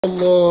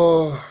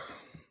Allah.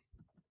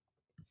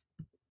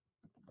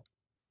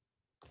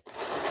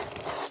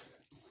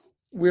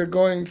 We're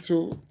going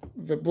to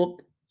the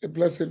book, The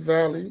Blessed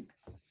Valley.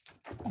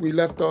 We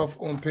left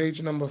off on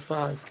page number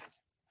 5.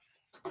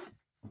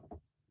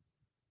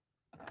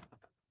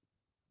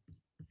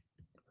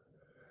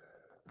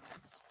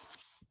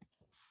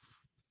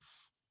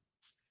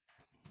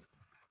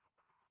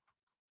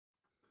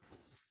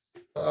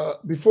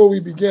 Before we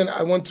begin,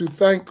 I want to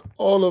thank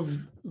all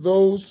of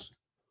those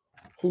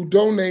who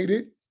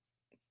donated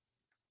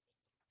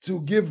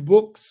to give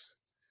books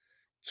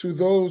to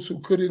those who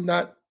could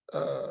not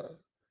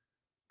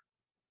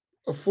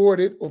afford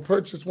it or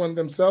purchase one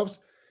themselves.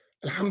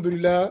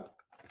 Alhamdulillah,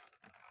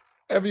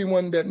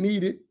 everyone that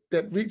needed,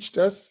 that reached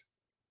us,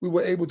 we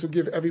were able to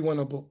give everyone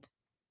a book.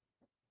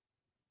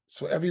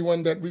 So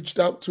everyone that reached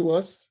out to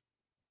us,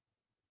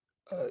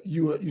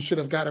 you should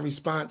have got a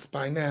response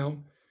by now,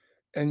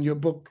 and your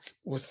book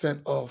was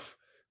sent off.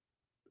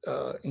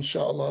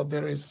 Inshallah,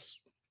 there is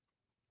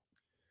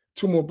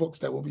 2 more books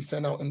that will be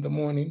sent out in the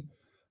morning.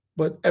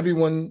 But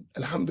everyone,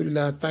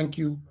 alhamdulillah, thank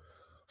you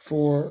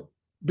for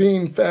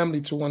being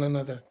family to one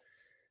another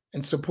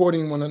and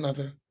supporting one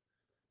another.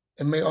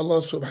 And may Allah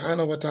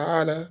subhanahu wa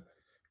ta'ala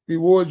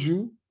reward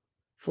you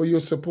for your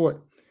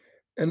support.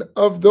 And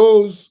of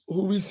those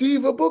who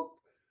receive a book,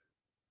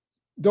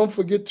 don't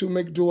forget to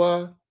make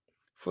dua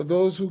for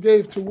those who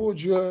gave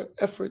towards your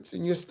efforts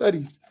and your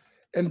studies,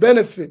 and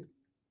benefit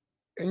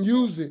and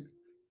use it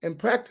and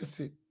practice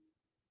it,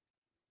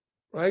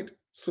 right?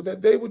 So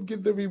that they would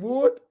give the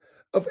reward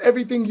of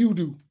everything you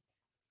do,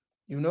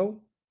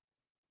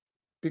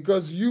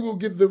 because you will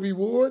give the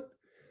reward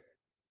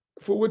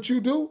for what you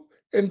do,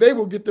 and they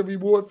will get the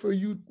reward for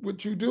you,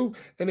 what you do,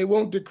 and it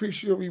won't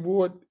decrease your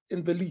reward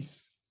in the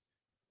least,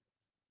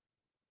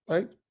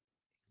 right?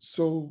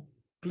 So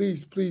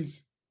please,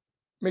 please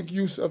make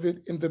use of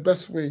it in the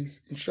best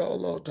ways,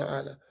 inshallah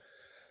ta'ala.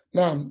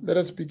 Now, let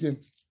us begin.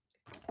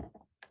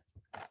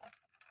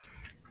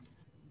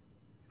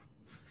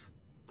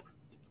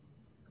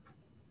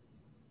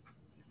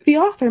 The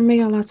author,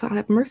 may Allah Ta'ala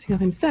have mercy on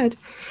him, said,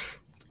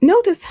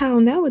 "Notice how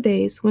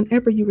nowadays,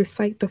 whenever you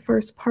recite the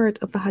first part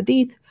of the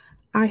hadith,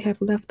 I have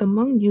left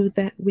among you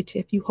that which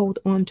if you hold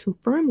on to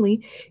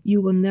firmly, you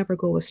will never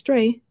go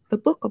astray, the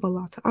book of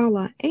Allah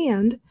Ta'ala,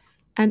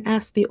 and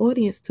ask the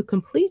audience to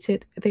complete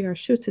it, they are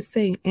sure to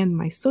say, and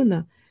my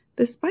sunnah,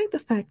 despite the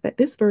fact that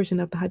this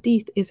version of the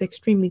hadith is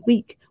extremely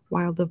weak,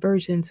 while the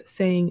versions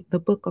saying the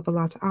book of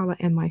Allah Ta'ala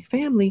and my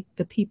family,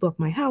 the people of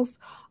my house,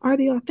 are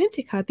the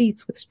authentic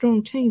hadiths with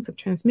strong chains of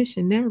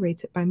transmission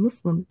narrated by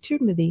Muslim,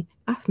 Tirmidhi,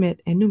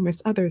 Ahmed, and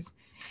numerous others."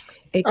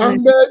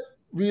 Ahmed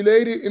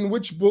related in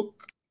which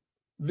book?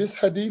 This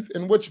hadith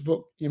in which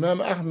book?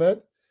 Imam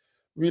Ahmed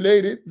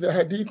related the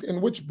hadith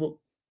in which book?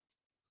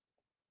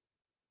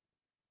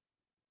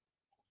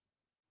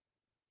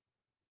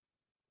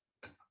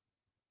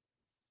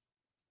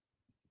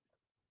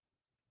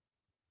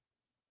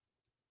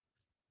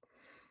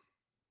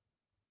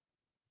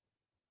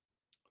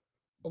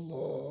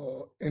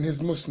 Allah, in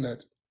his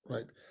Musnad,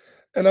 right?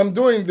 And I'm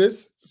doing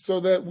this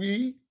so that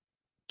we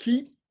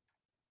keep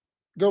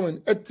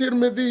going.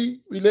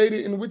 At-Tirmidhi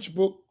related in which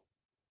book?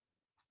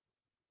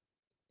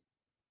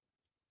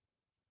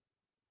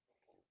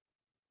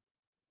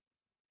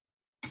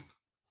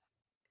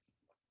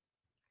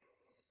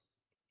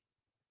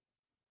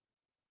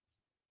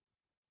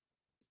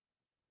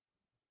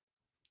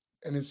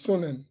 And his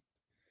Sunan.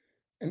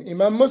 And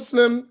Imam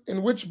Muslim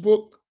in which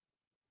book?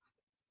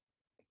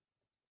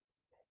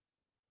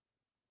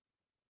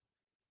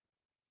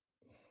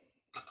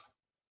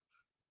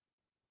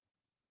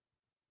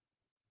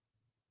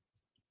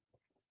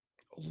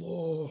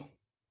 Allah.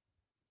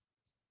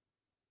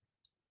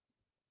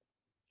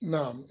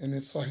 Naam, in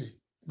his Sahih.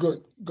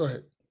 Good, go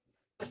ahead.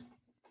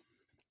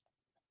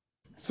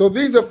 So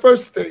these are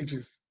first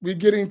stages. We're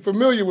getting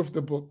familiar with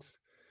the books.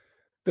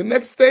 The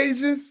next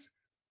stages,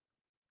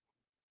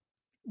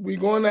 we're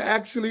going to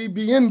actually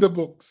be in the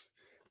books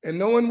and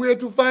knowing where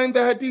to find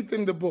the hadith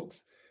in the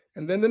books.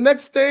 And then the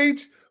next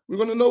stage, we're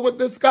going to know what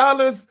the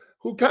scholars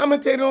who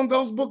commentated on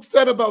those books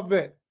said about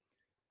that.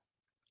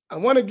 I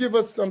want to give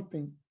us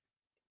something.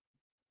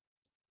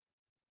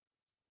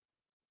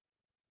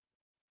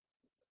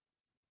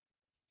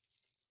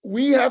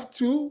 We have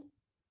to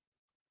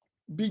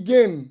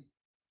begin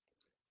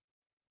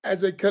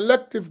as a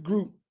collective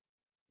group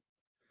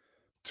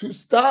to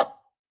stop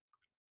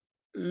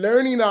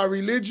learning our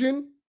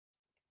religion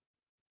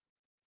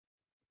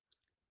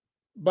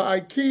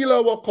by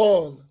Qila wa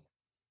Qal.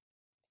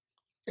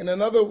 In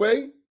another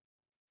way,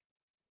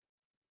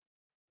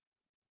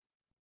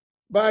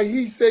 by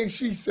he say,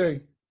 she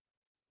say.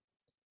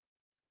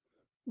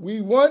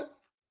 We want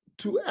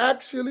to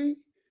actually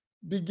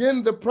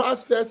begin the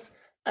process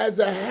as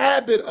a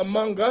habit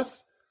among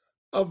us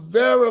of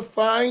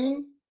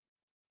verifying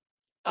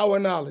our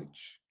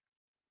knowledge.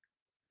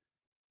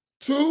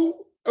 2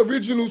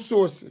 original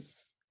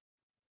sources.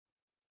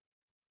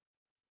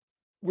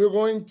 We're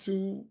going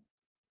to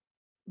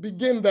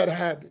begin that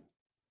habit.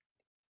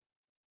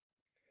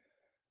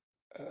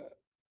 Uh,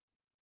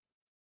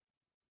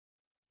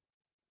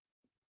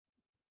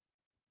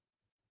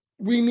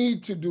 we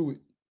need to do it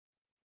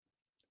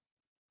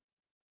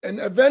and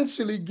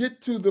eventually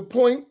get to the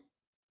point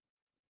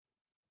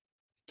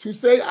to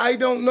say, I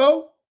don't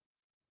know,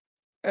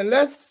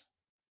 unless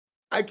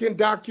I can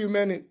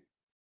document it.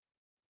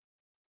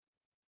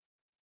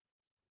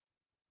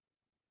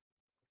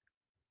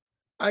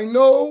 I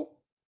know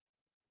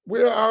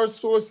where our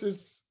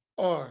sources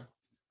are.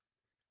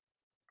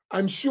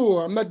 I'm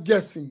sure, I'm not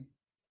guessing.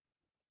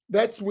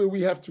 That's where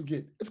we have to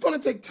get. It's going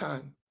to take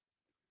time.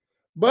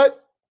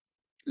 But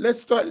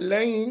let's start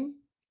laying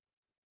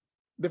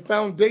the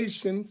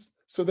foundations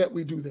so that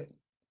we do that.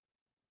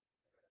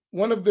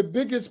 One of the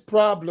biggest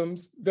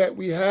problems that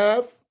we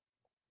have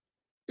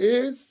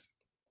is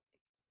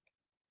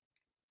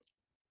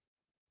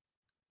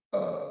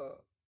uh,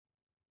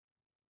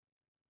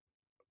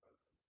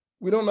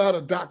 we don't know how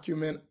to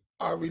document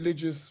our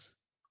religious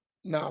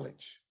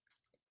knowledge.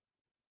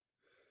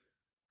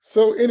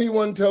 So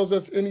anyone tells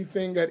us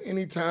anything at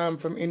any time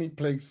from any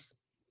place.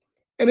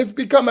 And it's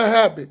become a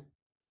habit.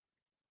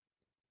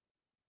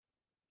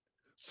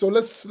 So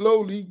let's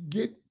slowly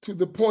get to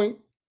the point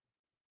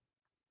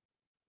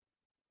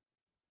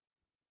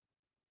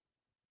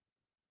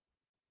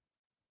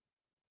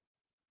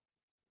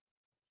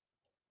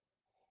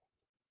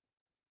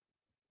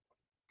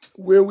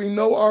where we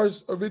know our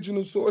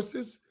original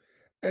sources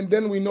and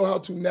then we know how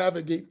to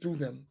navigate through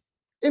them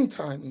in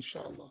time,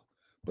 inshallah.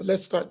 But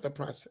let's start the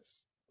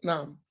process.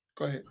 Now,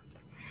 go ahead.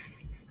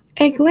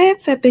 A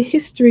glance at the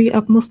history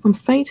of Muslim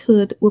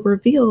sainthood will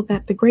reveal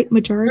that the great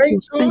majority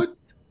of Sainthood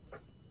saints.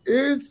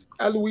 is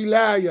al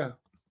wilaya.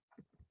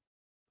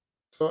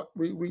 So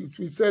we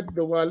said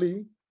the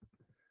wali,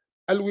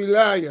 al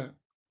wilaya.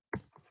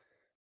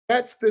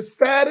 That's the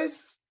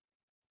status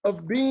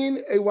of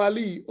being a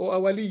wali or a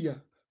waliya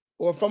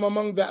or from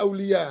among the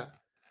awliya.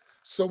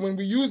 So when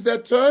we use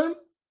that term,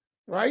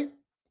 right,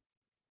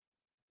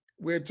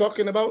 we're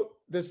talking about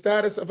the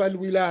status of al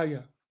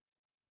wilaya.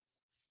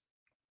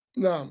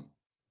 Now,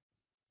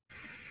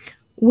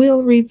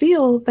 Will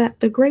reveal that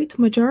the great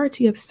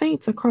majority of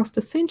saints across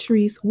the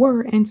centuries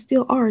were and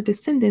still are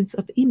descendants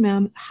of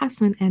Imam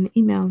Hassan and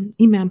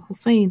Imam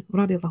Hussein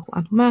radiallahu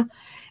anhuma,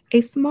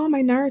 a small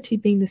minority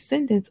being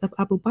descendants of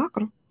Abu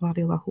Bakr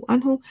radiallahu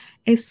anhu,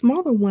 a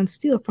smaller one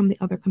still from the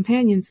other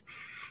companions.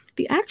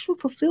 The actual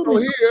so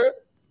fulfillment. here,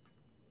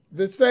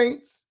 the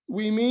saints,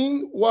 we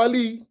mean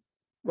wali,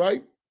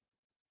 right?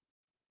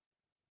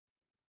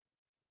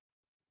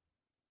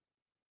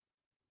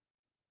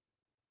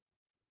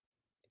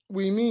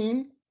 We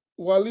mean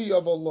wali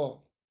of Allah.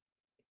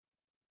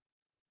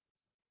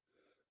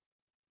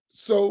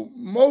 So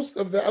most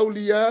of the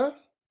awliya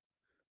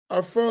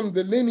are from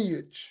the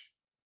lineage,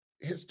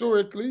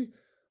 historically,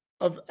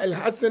 of Al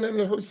Hassan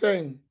and Al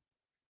Hussein,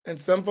 and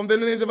some from the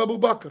lineage of Abu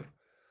Bakr.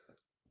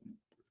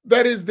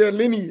 That is their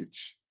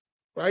lineage,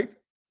 right?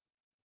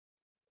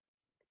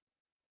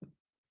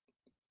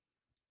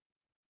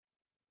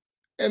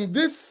 And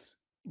this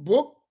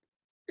book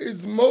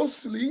is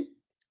mostly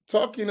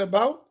talking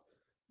about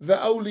the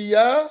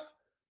awliya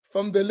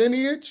from the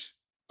lineage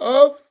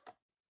of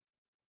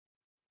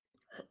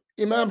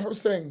Imam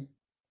Hussein,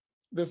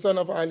 the son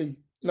of Ali.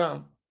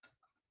 Now,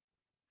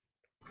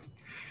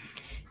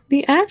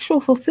 The actual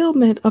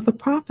fulfillment of the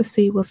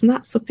prophecy was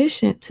not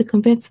sufficient to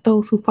convince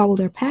those who follow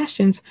their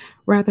passions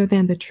rather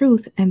than the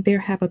truth, and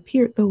there have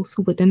appeared those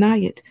who would deny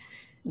it.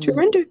 To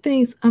render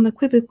things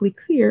unequivocally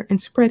clear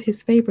and spread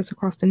his favors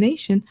across the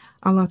nation,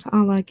 Allah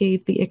Ta'ala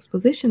gave the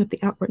exposition of the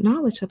outward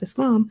knowledge of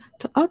Islam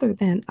to other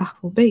than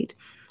Ahlul Bayt.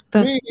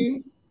 Thus,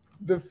 meaning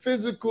the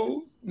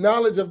physical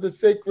knowledge of the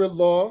sacred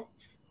law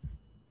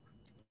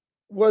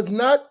was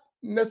not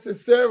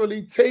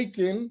necessarily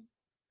taken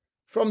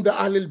from the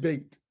Ahlul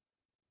Bayt.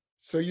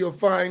 So you'll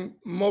find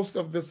most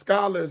of the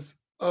scholars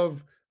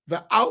of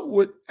the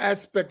outward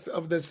aspects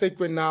of the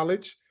sacred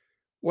knowledge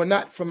were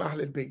not from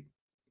Ahlul Bayt,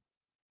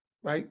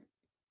 right?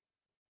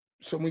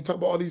 So when we talk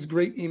about all these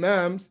great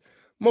Imams,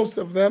 most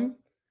of them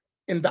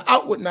in the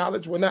outward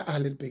knowledge were not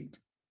Ahlul Bayt.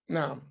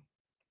 Now,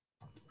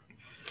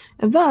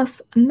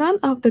 thus, none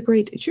of the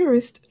great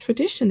jurists,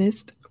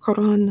 traditionists,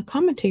 Quran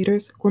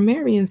commentators,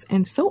 grammarians,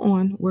 and so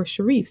on were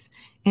sharifs,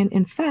 and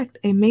in fact,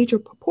 a major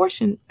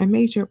proportion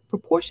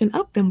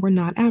of them were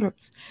not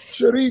Arabs.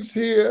 Sharifs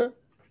here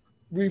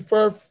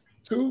refer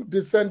to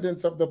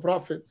descendants of the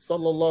Prophet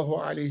sallallahu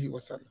alaihi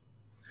wasallam.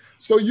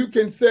 So you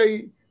can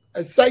say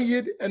a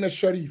Sayyid and a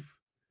Sharif.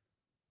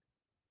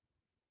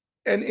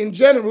 And in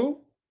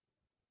general,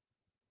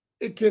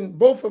 it can,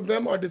 both of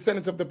them are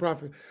descendants of the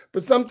Prophet.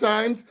 But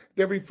sometimes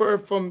they refer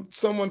from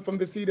someone from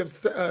the seed of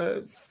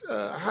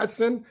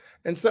Hassan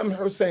and some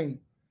Hussein,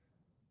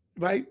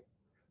 right?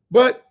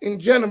 But in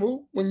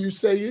general, when you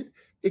say it,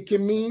 it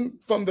can mean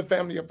from the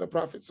family of the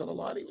Prophet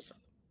sallallahu alaihi wasallam.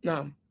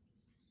 Now,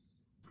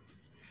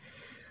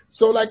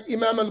 so like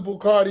Imam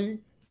al-Bukhari,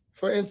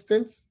 for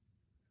instance,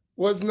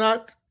 was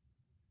not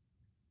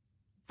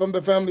from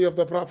the family of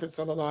the Prophet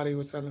sallallahu alaihi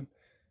wasallam.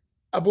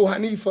 Abu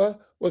Hanifa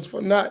was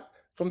not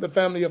from the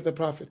family of the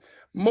Prophet.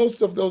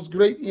 Most of those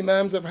great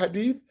Imams of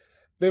Hadith,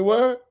 they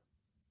were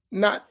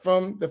not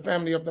from the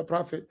family of the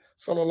Prophet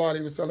sallallahu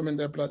alaihi wasallam in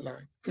their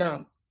bloodline.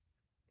 Now,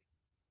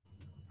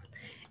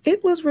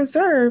 It was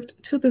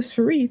reserved to the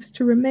Sharifs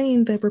to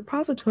remain the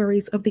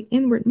repositories of the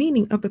inward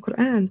meaning of the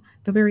Quran,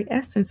 the very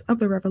essence of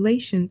the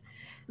revelation.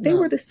 They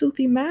were now, the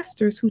Sufi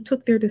masters who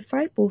took their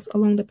disciples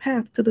along the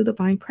path to the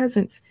divine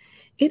presence.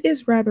 It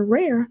is rather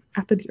rare,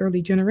 after the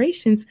early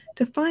generations,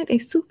 to find a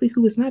Sufi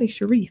who is not a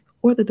Sharif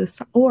or the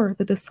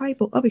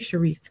disciple of a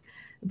Sharif.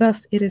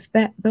 Thus, it is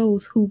that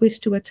those who wish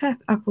to attack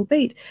Ahlul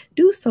Bayt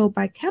do so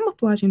by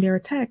camouflaging their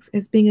attacks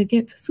as being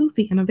against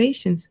Sufi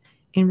innovations.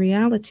 In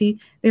reality,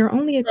 they are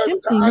only because the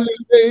attempting.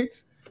 Ahlul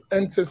Bayt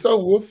and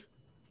Tasawwuf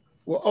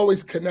were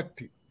always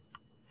connected.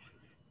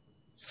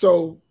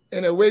 So,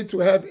 in a way to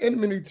have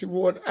enmity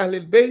toward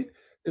Ahlul Bayt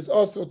is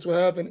also to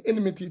have an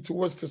enmity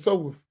towards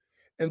Tasawwuf.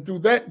 And through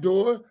that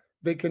door,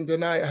 they can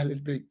deny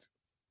Ahlul Bayt.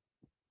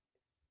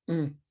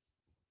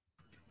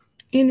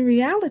 In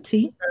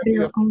reality, they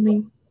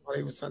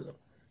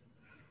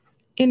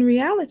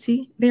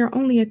are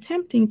only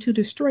attempting to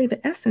destroy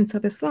the essence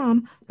of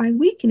Islam by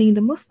weakening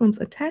the Muslims'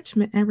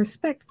 attachment and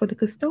respect for the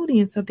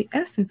custodians of the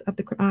essence of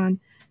the Quran.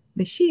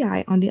 The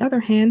Shiite, on the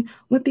other hand,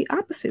 went the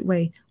opposite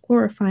way,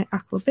 glorifying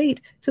Ahlul Bayt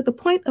to the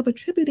point of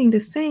attributing the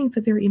sayings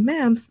of their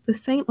Imams the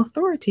same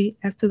authority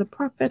as to the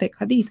prophetic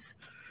hadiths.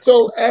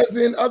 So, as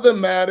in other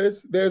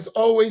matters, there's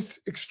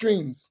always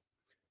extremes.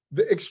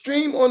 The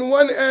extreme on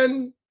one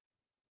end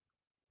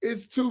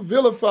is to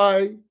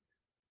vilify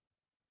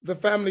the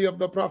family of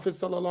the Prophet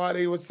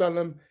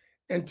ﷺ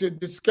and to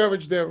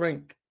discourage their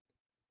rank.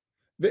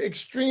 The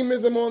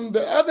extremism on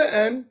the other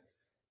end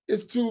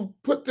is to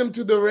put them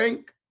to the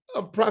rank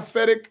of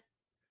prophetic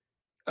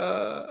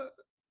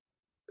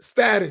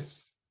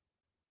status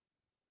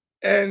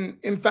and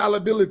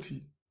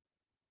infallibility.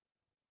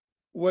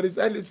 What is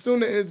Ahl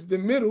Sunnah is the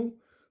middle,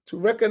 to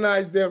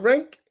recognize their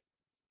rank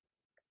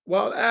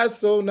while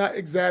also not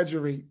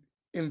exaggerate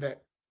in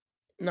that.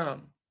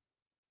 Now,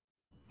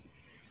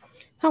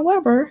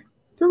 However,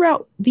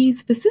 throughout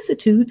these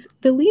vicissitudes,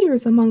 the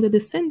leaders among the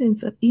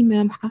descendants of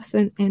Imam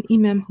Hassan and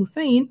Imam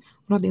Hussein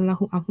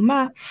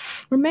anhuma,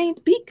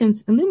 remained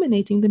beacons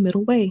illuminating the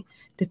middle way,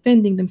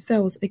 defending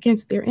themselves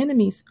against their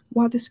enemies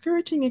while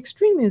discouraging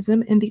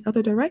extremism in the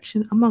other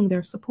direction among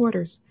their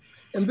supporters.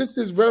 And this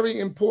is very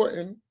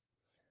important.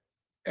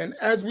 And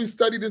as we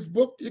study this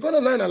book, you're going to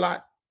learn a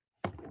lot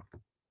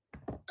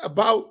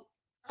about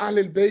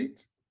Ahlul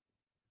Bayt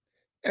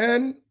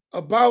and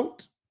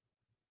about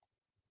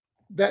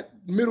that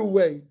middle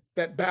way,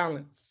 that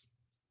balance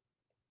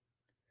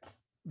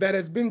that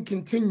has been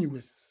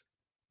continuous,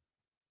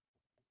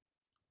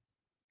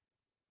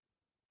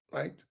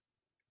 right?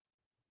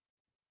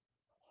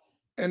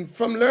 And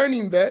from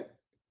learning that,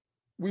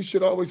 we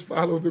should always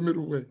follow the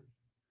middle way,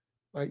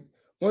 right?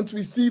 Once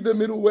we see the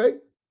middle way,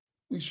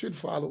 we should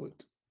follow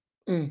it.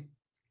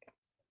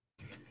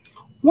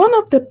 One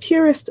of the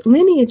purest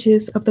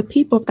lineages of the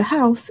people of the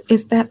house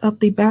is that of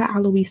the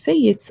Ba'alawi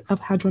Sayyids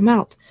of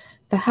Hadramaut,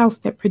 the house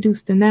that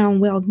produced the now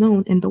well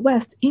known in the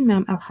West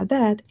Imam al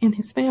Haddad and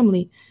his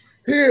family.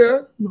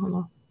 Here,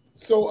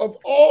 so of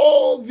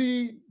all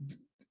the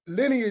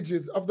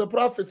lineages of the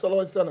Prophet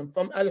ﷺ,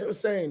 from Al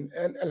Hussein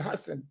and Al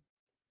Hassan,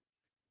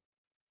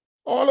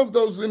 all of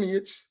those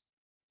lineage,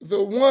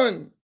 the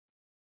one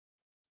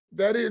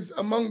that is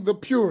among the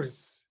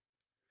purest,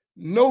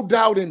 no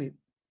doubt in it,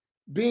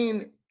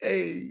 being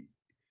a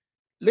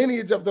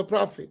lineage of the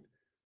Prophet,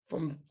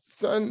 from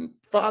son,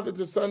 father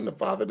to son, the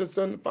father to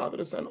son, the father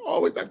to son, all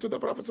the way back to the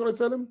Prophet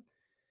ﷺ,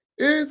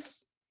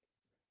 is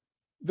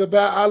the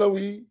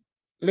Ba'alawi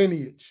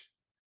lineage.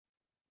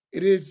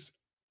 It is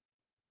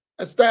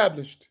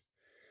established.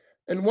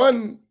 And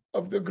one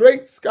of the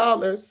great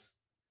scholars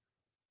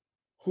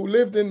who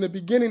lived in the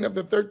beginning of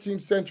the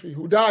 13th century,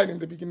 who died in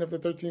the beginning of the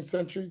 13th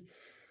century,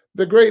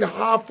 the great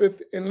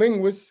Hafiz and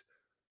linguist,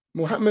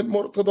 Muhammad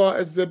Murtada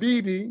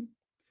al-Zabidi,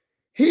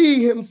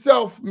 he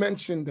himself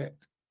mentioned that.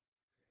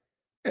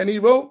 And he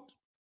wrote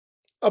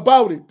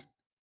about it,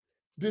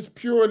 this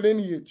pure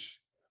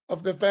lineage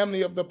of the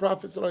family of the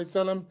Prophet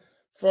ﷺ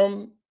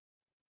from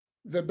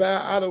the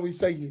Ba'alawi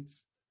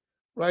Sayyids,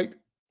 right?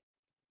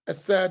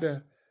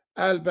 As-Sada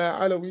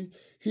al-Ba'alawi,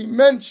 he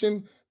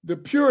mentioned the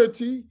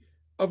purity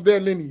of their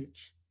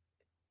lineage.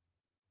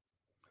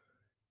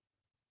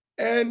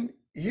 And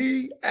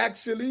he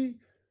actually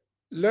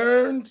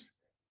learned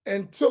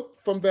and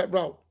took from that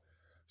route.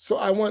 So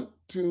I want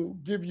to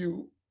give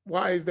you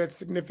why is that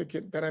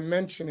significant that I'm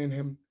mentioning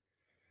him.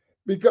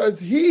 Because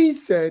he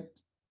said,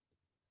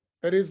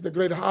 that is the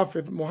great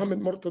Hafiz, Muhammad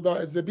Murtada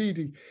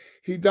al-Zabidi,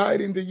 he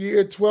died in the year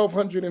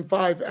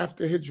 1205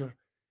 after Hijrah.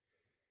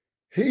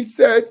 He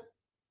said,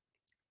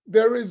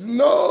 there is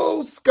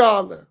no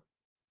scholar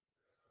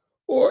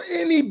or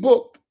any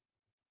book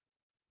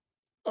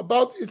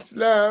about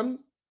Islam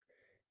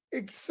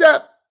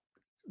except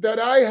that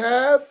I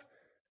have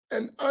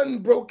an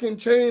unbroken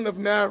chain of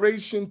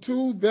narration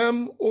to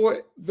them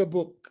or the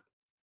book.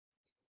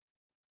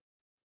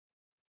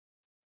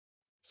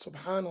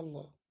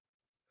 Subhanallah.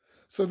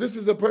 So this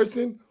is a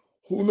person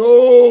who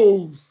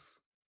knows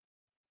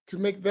to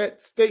make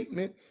that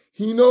statement.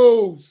 He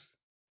knows,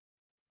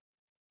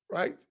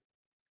 right?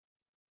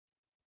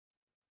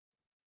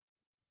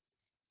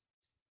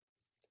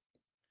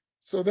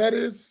 So that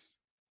is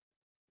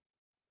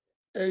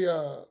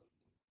a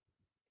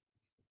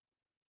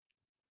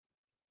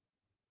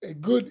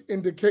good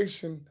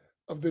indication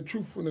of the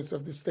truthfulness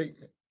of the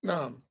statement.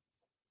 Now,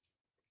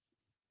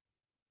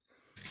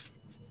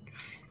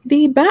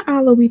 The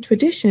Ba'alawi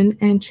tradition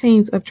and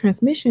chains of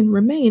transmission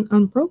remain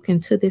unbroken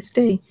to this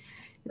day.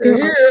 and There are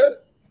here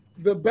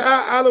the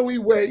Ba'alawi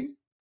way,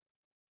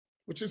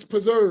 which is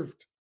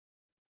preserved,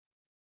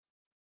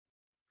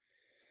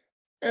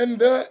 and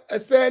the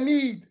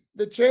Asanid,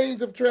 the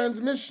chains of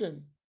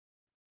transmission,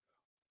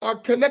 are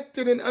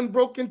connected and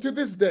unbroken to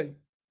this day,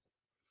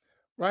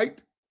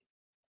 right?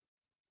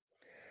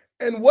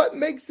 And what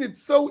makes it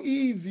so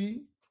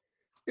easy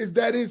is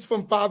that it's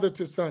from father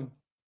to son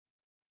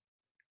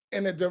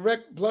in a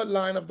direct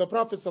bloodline of the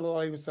Prophet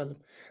sallallahu alaihi wasallam.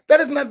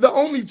 That is not the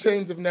only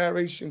chains of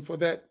narration for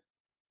that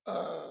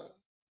uh,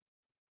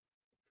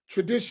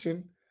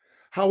 tradition.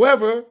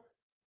 However,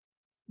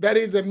 that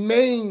is a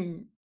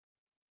main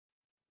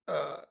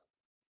uh,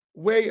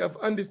 way of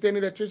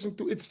understanding that tradition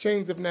through its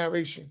chains of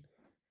narration,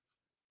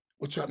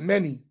 which are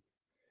many,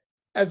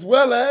 as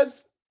well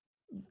as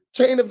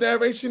chain of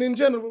narration in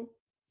general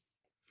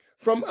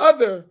from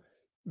other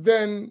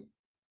than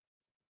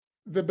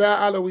the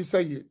Ba'alawi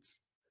Sayyids.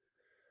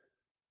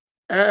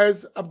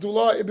 As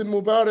Abdullah ibn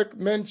Mubarak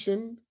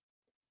mentioned,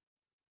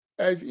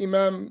 as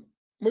Imam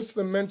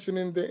Muslim mentioned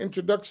in the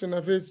introduction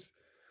of his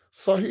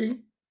Sahih,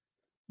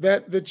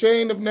 that the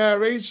chain of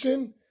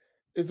narration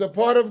is a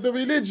part of the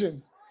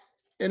religion.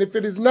 And if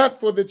it is not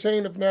for the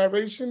chain of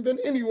narration, then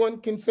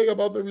anyone can say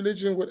about the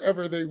religion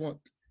whatever they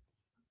want.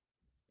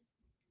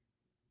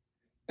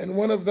 And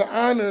one of the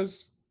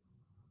honors,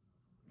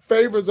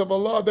 favors of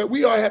Allah that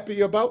we are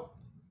happy about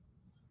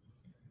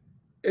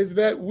is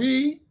that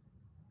we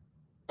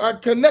are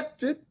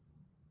connected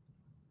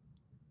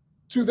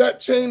to that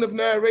chain of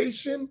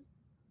narration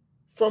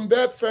from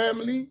that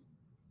family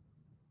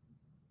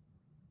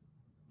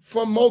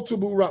from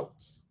multiple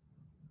routes.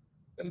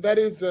 And that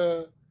is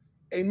a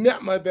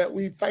ni'mah that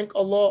we thank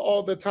Allah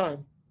all the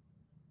time.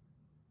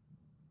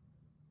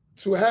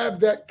 To have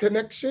that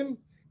connection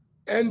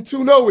and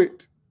to know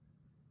it.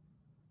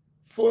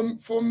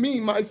 For me,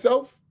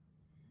 myself,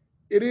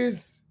 it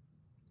is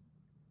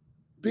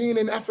being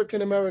an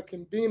African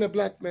American, being a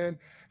black man,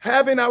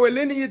 having our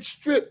lineage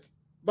stripped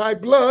by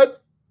blood,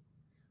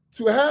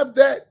 to have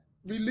that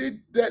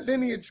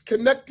lineage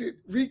connected,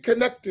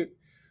 reconnected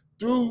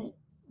through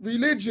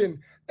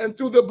religion and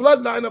through the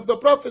bloodline of the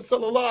Prophet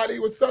sallallahu alaihi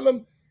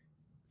wasallam,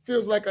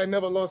 feels like I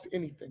never lost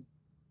anything.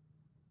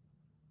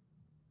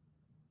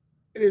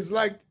 It is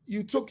like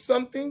you took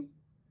something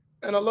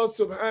and Allah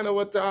subhanahu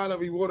wa ta'ala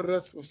rewarded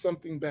us with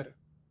something better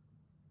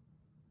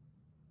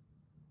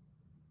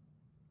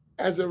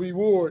as a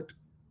reward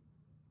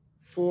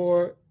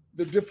for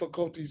the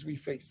difficulties we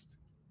faced.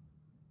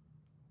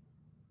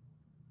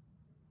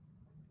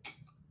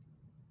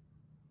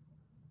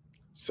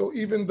 So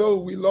even though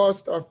we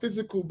lost our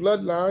physical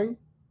bloodline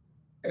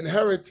and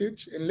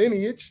heritage and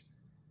lineage,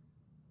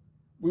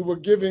 we were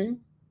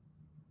giving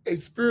a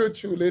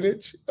spiritual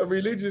lineage, a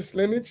religious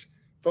lineage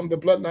from the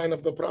bloodline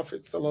of the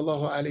Prophet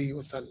sallallahu alaihi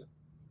wasallam.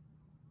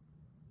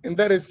 And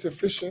that is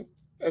sufficient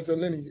as a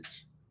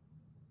lineage.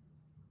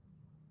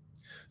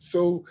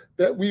 So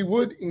that we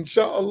would,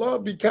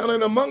 inshallah, be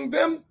counted among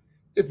them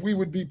if we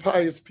would be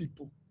pious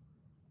people.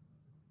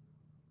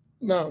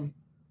 Now,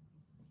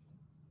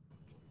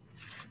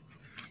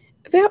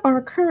 there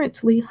are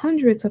currently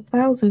hundreds of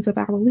thousands of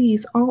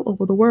Alawis all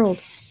over the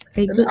world.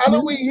 A and good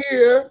Alawi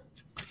here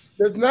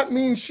does not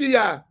mean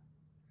Shia.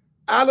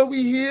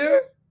 Alawi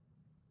here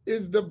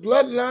is the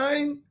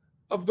bloodline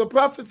of the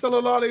Prophet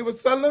sallallahu alaihi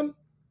wasallam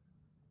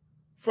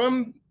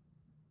from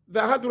the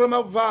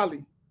Hadramaut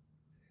Valley.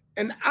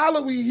 And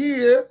Alawi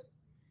here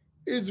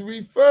is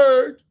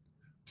referred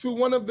to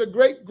one of the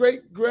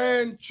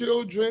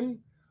great-great-grandchildren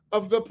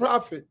of the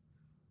Prophet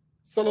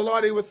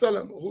sallallahu alaihi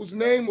wasallam, whose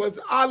name was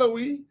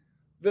Alawi,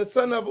 the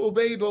son of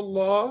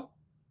Ubaidullah,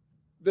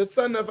 the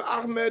son of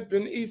Ahmed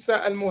bin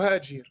Isa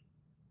al-Muhajir.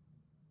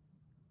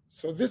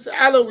 So this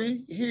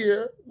Alawi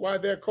here, why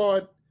they're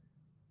called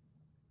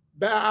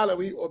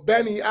Ba'alawi or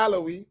Bani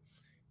Alawi,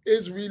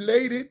 is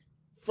related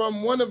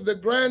from one of the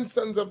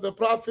grandsons of the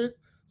Prophet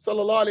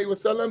sallallahu alaihi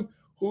wasallam,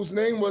 whose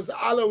name was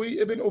Alawi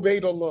ibn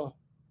Ubaidullah.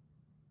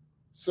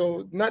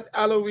 So not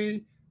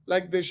Alawi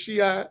like the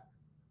Shia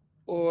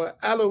or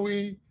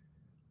Alawi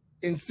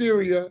in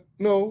Syria.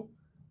 No,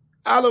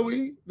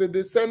 Alawi, the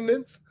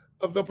descendants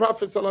of the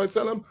Prophet sallallahu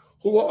alaihi wasallam,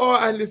 who were all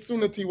Ahl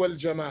Sunnati wal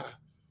Jama'ah.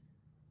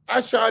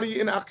 Ash'ari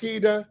in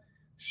Aqidah,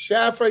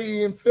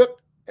 Shafi'i in Fiqh,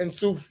 and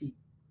Sufi.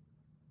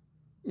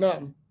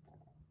 Naam.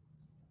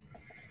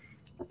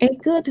 A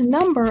good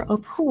number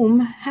of whom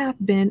have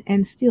been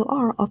and still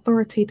are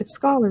authoritative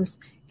scholars,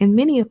 and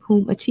many of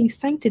whom achieve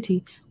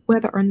sanctity,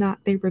 whether or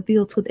not they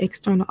reveal to the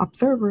external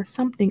observer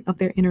something of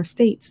their inner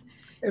states.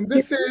 And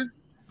Yes, this sir. is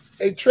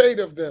a trait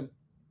of them.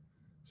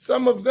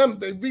 Some of them,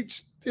 they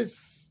reach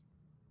this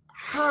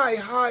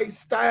high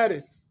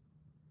status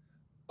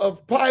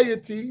of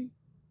piety,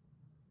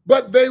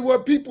 but they were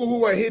people who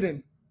were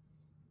hidden,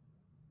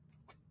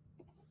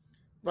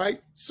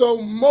 right?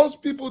 So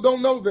most people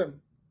don't know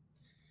them.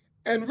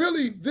 And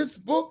really, this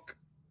book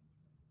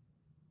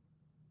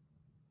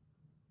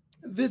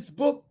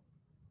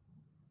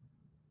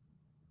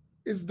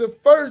is the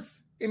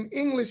first in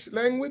English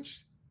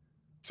language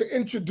to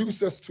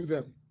introduce us to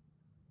them.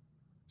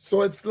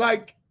 So it's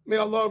like, may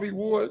Allah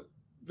reward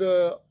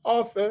the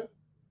author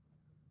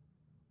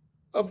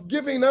of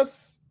giving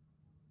us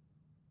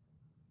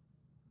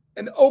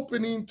an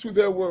opening to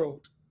their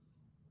world,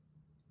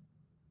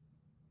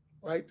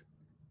 right?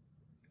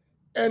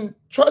 And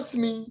trust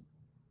me,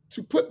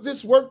 to put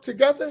this work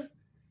together,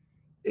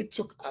 it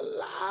took a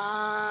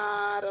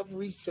lot of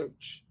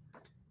research,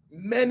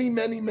 many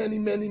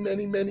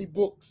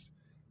books.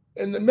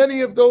 And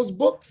many of those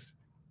books,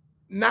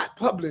 not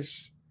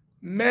published,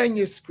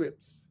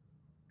 manuscripts,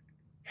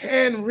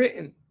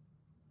 handwritten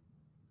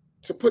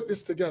to put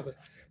this together.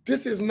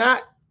 This is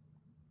not,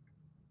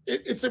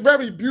 it's a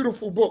very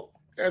beautiful book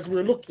as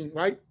we're looking,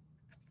 right?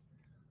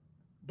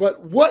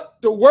 But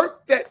what the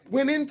work that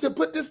went in to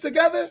put this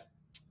together,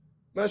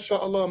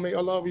 mashallah, may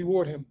Allah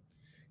reward him.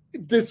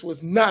 This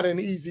was not an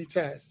easy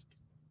task,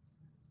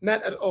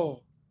 not at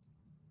all,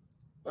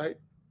 right?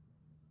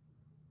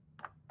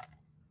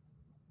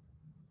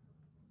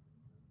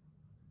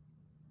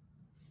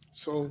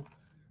 So,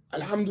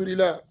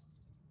 alhamdulillah,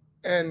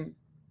 and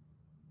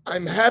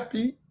I'm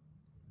happy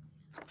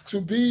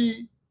to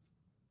be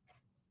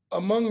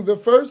among the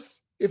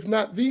first, if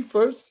not the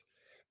first,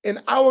 in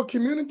our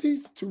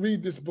communities to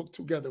read this book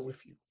together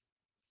with you.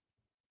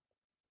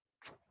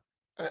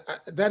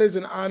 That is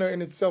an honor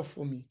in itself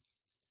for me,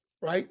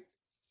 right?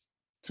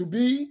 To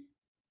be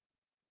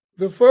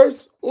the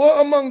first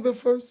or among the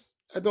first.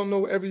 I don't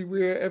know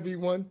everywhere,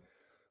 everyone,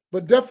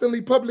 but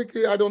definitely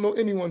publicly, I don't know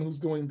anyone who's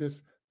doing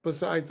this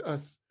besides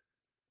us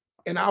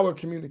in our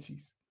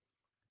communities.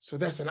 So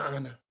that's an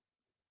honor.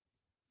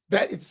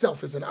 That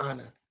itself is an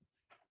honor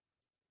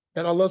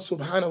that Allah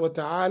subhanahu wa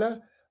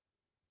ta'ala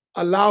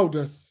allowed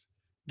us,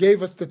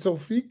 gave us the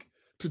tawfiq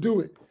to do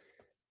it.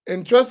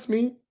 And trust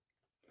me,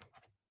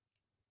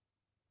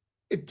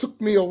 it took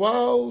me a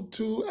while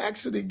to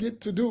actually get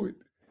to do it,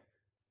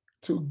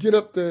 to get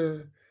up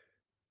the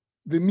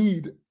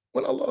need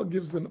when Allah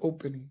gives an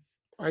opening,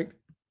 right?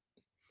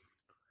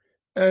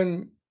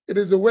 And it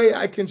is a way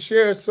I can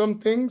share some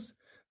things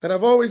that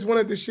I've always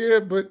wanted to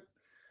share, but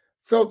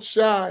felt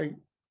shy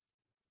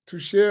to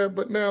share.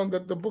 But now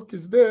that the book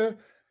is there,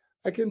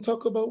 I can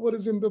talk about what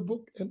is in the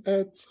book and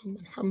add some,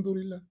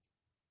 alhamdulillah.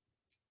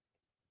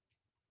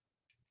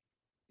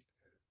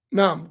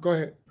 Naam, go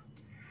ahead.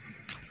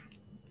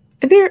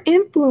 Their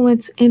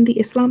influence in the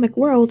Islamic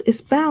world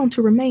is bound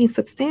to remain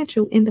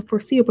substantial in the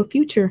foreseeable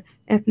future,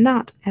 if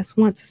not, as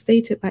once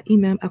stated by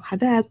Imam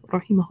al-Haddad,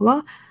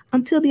 rahimahullah,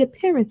 until the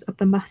appearance of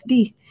the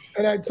Mahdi.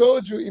 And I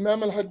told you,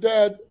 Imam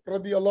al-Haddad,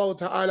 radiallahu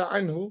ta'ala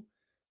anhu,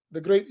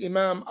 the great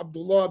Imam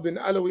Abdullah bin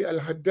Alawi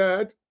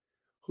al-Haddad,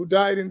 who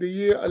died in the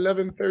year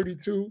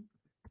 1132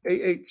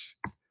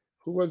 AH,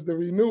 who was the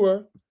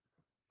renewer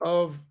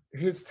of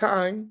his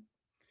time,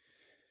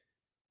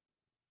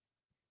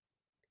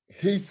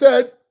 he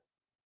said,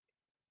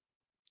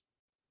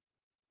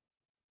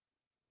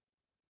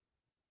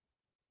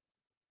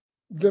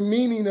 the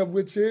meaning of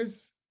which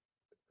is,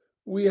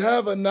 we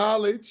have a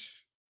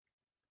knowledge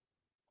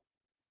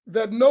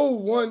that no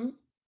one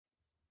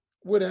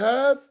would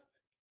have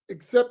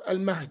except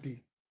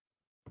Al-Mahdi.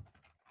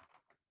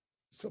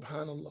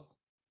 Subhanallah.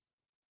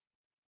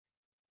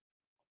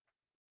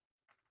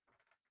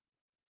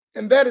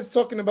 And that is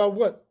talking about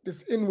what?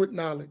 This inward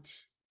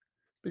knowledge.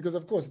 Because,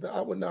 of course, the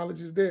outward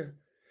knowledge is there.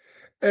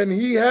 And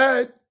he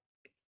had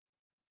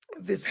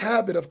this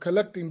habit of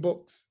collecting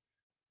books,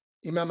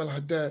 Imam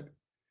al-Haddad.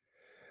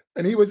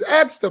 And he was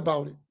asked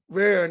about it,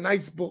 rare,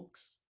 nice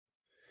books.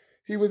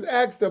 He was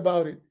asked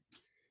about it.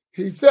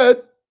 He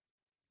said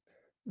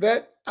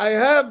that I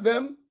have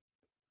them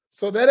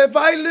so that if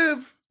I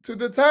live to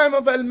the time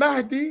of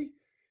Al-Mahdi,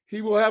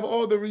 he will have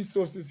all the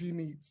resources he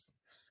needs.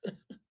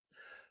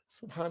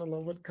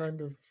 SubhanAllah, what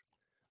kind of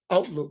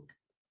outlook.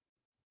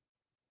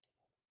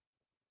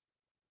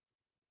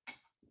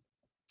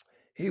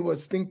 He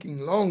was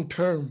thinking long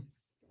term,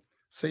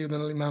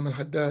 Sayyidina Imam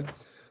al-Haddad,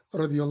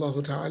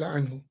 radiyallahu ta'ala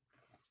anhu.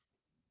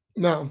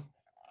 Now,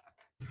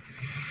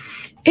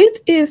 It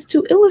is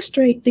to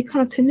illustrate the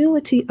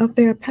continuity of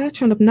their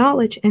pattern of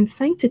knowledge and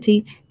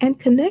sanctity and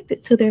connect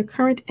it to their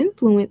current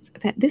influence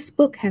that this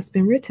book has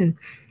been written.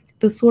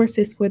 The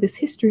sources for this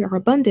history are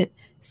abundant.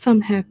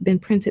 Some have been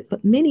printed,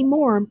 but many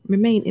more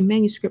remain in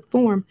manuscript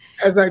form.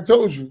 as I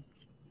told you,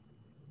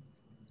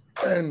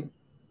 and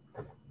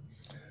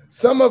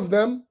some of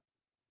them,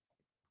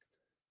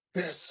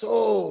 they're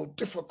so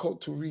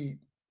difficult to read,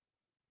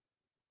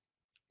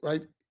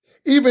 right?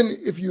 Even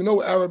if you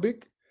know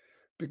Arabic,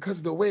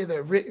 because the way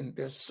they're written,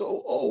 they're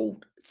so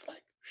old. It's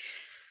like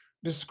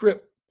the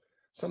script.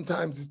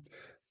 Sometimes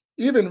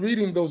even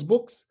reading those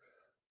books,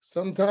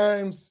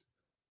 sometimes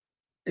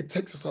it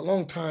takes us a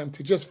long time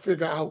to just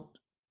figure out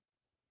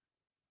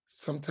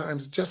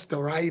sometimes just the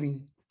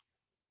writing.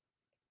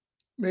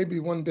 Maybe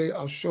one day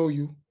I'll show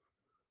you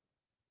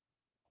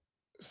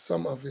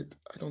some of it.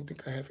 I don't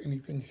think I have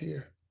anything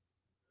here.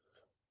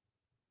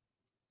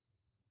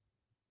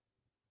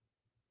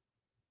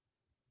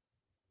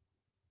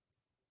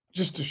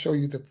 Just to show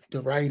you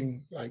the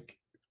writing, like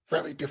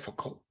very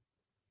difficult.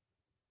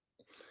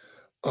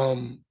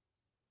 Um,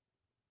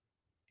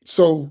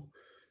 so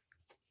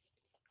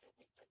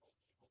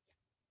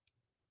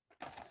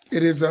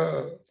it is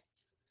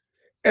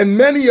and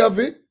many of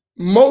it,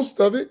 most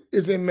of it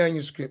is in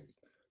manuscript,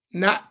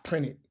 not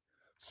printed.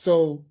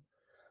 So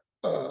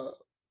uh,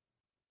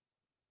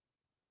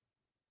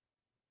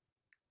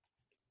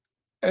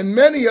 and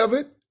many of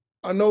it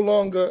are no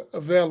longer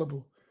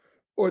available,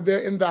 or they're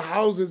in the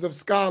houses of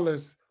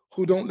scholars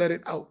who don't let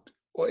it out,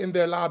 or in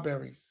their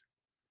libraries.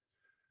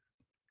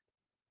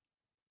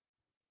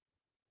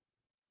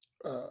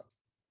 Uh,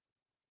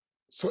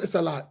 so it's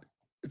a lot.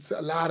 It's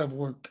a lot of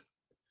work.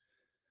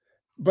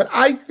 But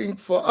I think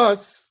for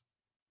us,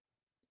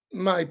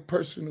 my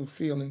personal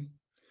feeling,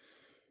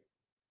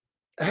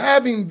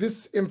 having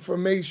this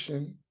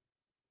information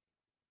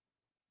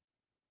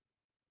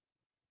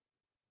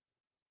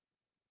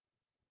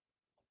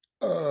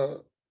uh,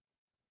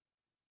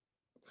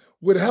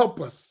 would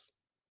help us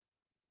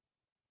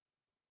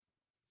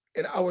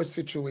in our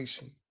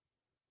situation.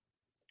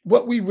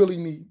 What we really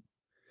need,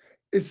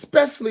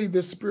 especially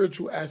the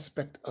spiritual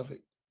aspect of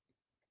it,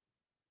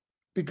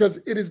 because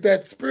it is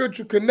that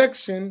spiritual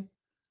connection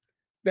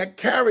that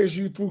carries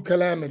you through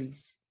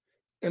calamities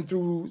and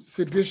through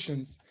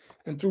seditions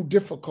and through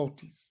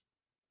difficulties.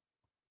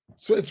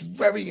 So it's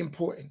very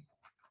important,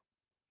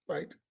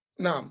 right?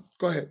 Now,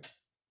 go ahead.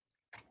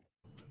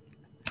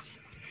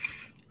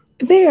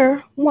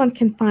 There, one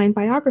can find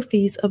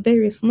biographies of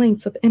various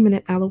lengths of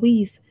eminent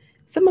Alois.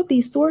 Some of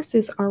these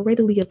sources are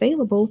readily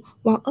available,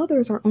 while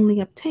others are only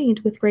obtained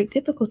with great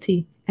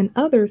difficulty, and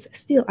others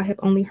still I have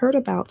only heard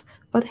about,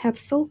 but have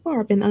so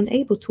far been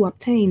unable to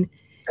obtain.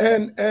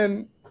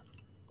 And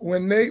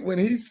when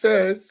he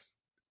says,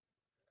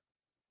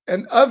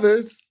 and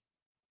others,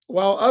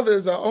 while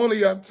others are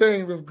only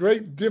obtained with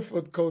great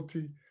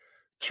difficulty,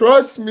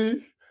 trust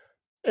me,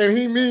 and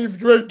he means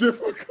great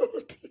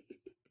difficulty.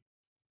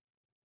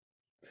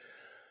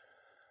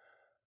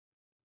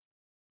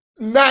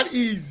 Not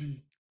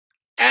easy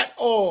at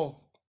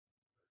all.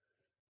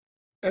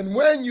 And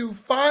when you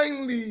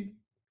finally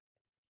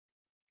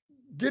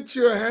get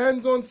your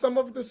hands on some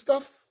of the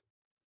stuff,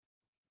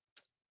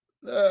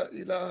 la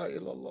ilaha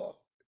illallah,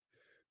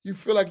 you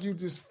feel like you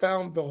just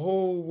found the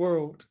whole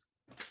world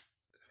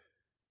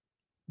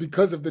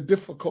because of the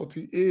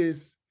difficulty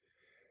is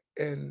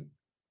in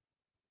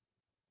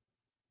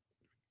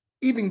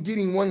even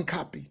getting one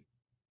copy.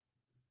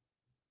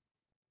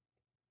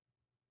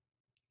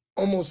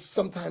 Almost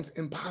sometimes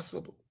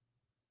impossible.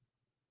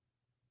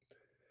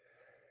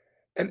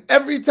 And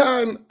every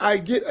time I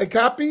get a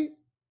copy,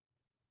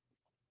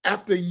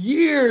 after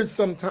years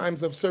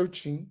sometimes of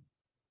searching,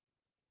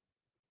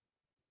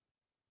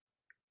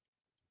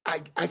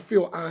 I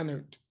feel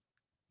honored.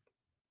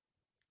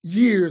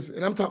 Years,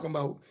 and I'm talking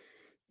about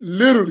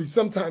literally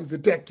sometimes a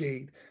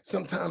decade,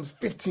 sometimes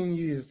 15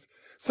 years,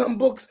 some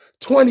books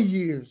 20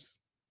 years.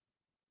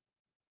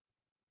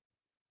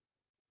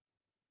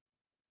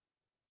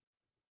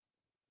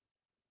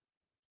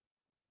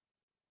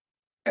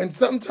 And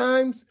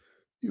sometimes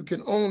you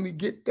can only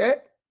get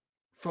that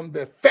from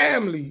the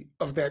family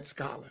of that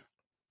scholar,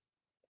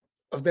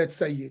 of that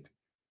Sayyid,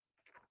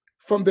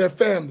 from their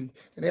family,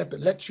 and they have to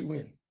let you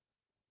in.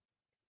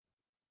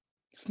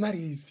 It's not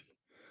easy.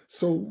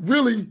 So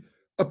really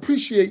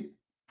appreciate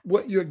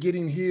what you're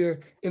getting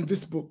here in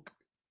this book.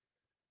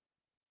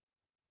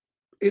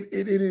 It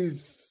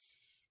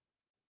is,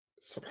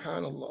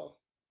 subhanallah,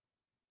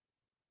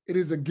 it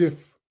is a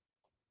gift.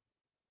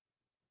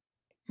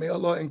 May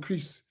Allah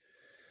increase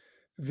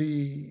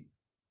the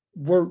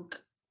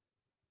work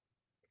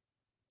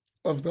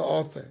of the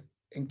author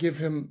and give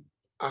him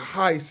a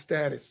high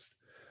status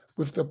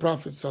with the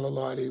Prophet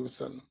sallallahu alaihi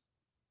wasallam.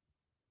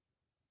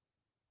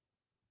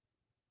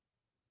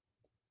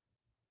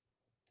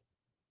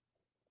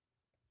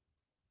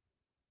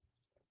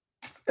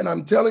 And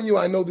I'm telling you,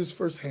 I know this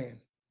firsthand,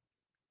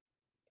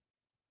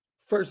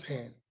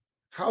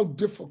 how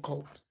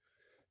difficult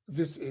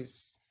this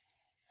is.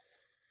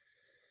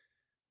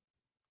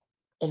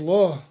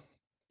 Allah.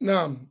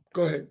 Naam,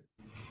 go ahead.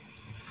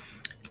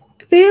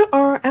 There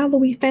are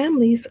Alawi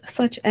families,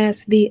 such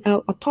as the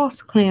Al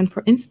Atas clan,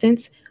 for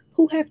instance,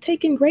 who have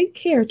taken great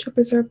care to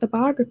preserve the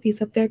biographies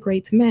of their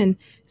great men,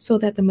 so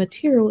that the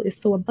material is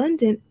so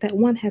abundant that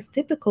one has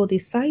difficulty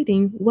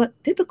deciding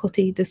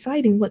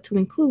what to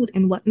include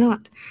and what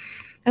not.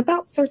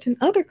 About certain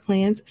other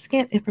clans,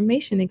 scant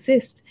information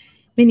exists.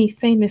 Many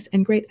famous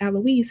and great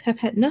Alois have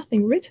had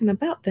nothing written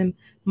about them.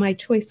 My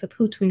choice of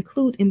who to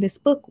include in this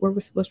book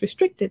was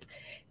restricted,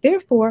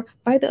 therefore,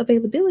 by the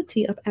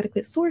availability of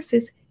adequate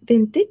sources,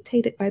 then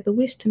dictated by the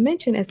wish to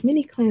mention as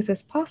many clans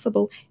as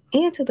possible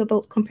and to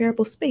devote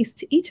comparable space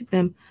to each of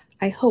them.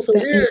 I hope So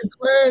that in here,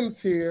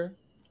 clans here.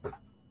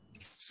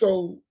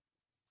 So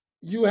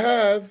you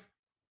have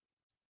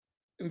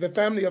in the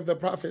family of the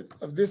prophet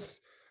of this,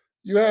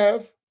 you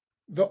have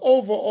the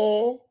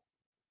overall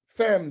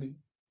family,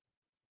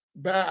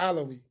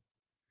 Ba'alawi.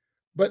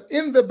 But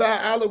in the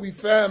Ba'alawi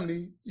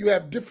family, you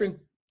have different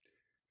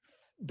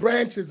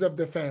branches of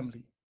the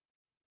family.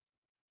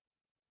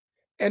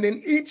 And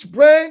in each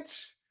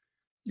branch,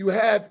 you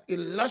have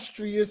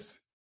illustrious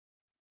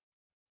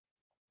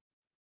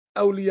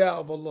awliya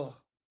of Allah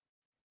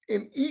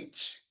in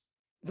each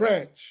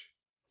branch.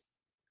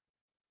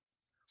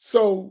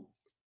 So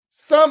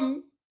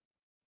some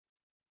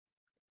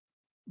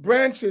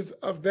branches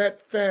of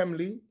that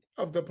family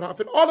of the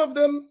prophet, all of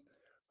them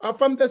are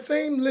from the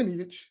same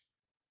lineage,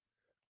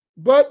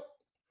 but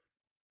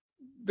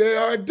there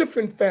are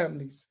different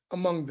families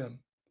among them.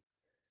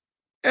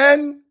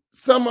 And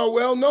some are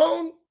well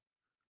known,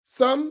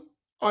 some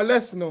are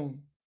less known,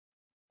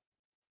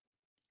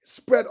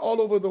 spread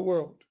all over the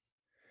world.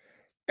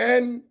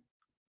 And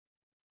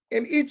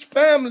in each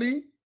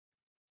family,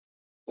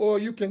 or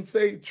you can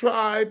say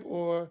tribe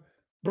or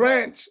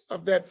branch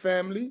of that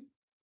family,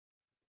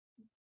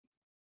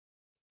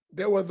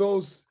 there were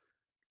those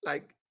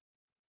like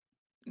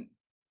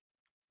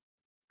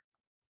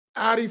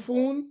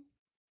Arifun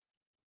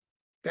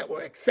that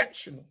were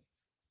exceptional.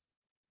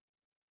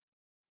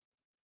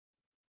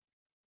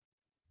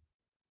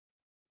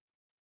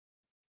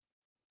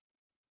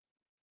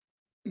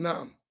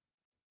 Now,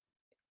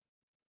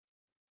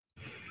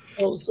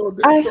 so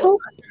I I hope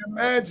can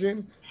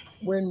imagine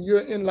when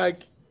you're in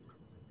like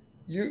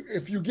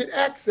if you get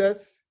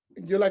access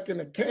and you're like in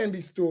a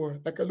candy store,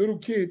 like a little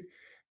kid,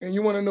 and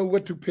you want to know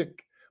what to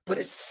pick, but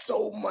it's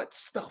so much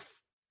stuff.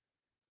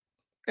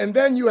 And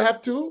then you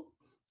have to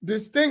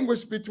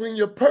distinguish between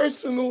your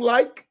personal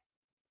like,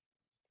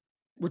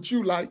 what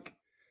you like,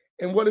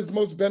 and what is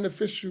most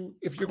beneficial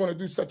if you're going to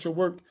do such a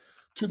work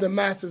to the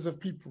masses of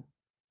people.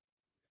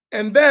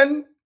 And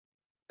then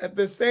at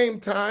the same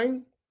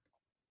time,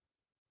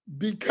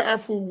 be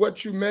careful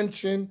what you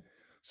mention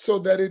so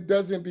that it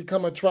doesn't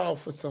become a trial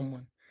for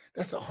someone.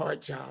 That's a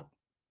hard job,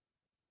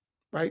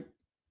 right?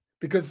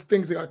 Because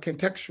things are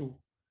contextual,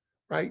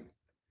 right?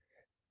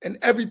 And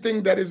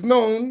everything that is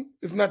known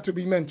is not to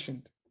be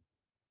mentioned,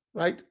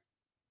 right?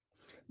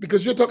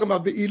 Because you're talking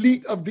about the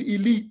elite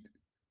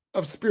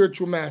of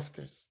spiritual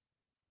masters,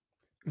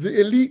 the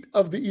elite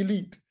of the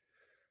elite.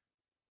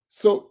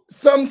 So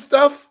some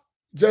stuff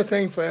just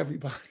ain't for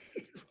everybody,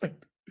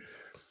 right?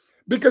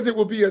 Because it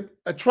will be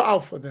a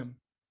trial for them.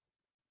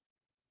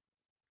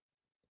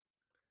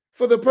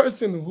 For the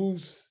person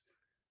whose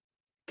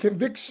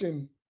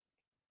conviction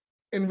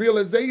and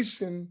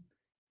realization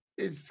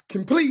is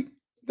complete,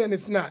 then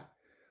it's not.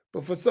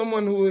 But for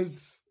someone who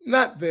is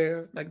not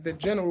there, like the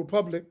general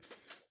public,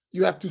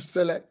 you have to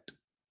select,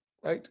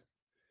 right?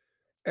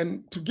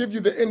 And to give you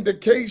the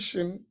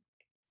indication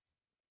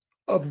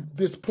of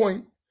this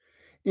point,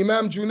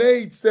 Imam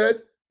Junaid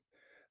said,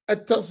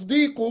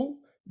 "At-tasdiqu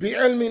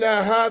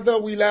bi'ilmina hadha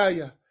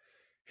wilaya."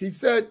 He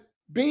said,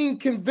 being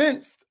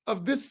convinced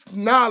of this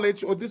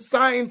knowledge or this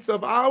science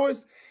of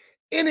ours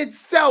in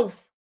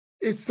itself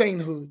is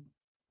sainthood.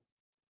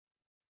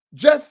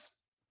 Just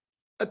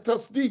a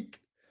tasdeeq,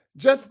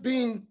 just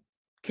being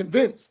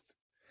convinced,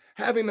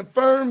 having a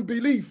firm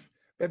belief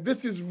that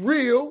this is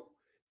real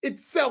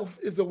itself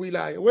is a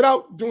wilaya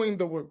without doing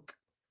the work.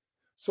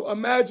 So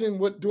imagine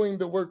what doing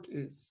the work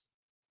is.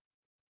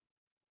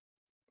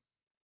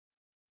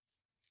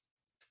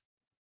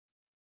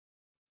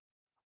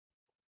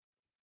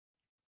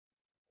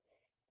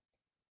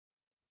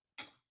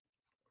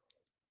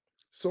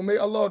 So may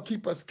Allah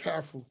keep us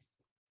careful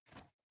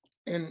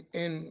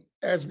in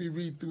as we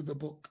read through the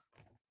book.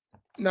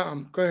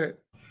 Naam, go ahead.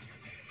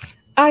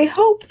 I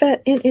hope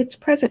that in its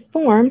present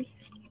form,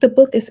 the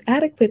book is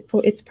adequate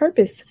for its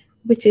purpose,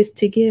 which is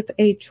to give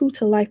a true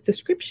to life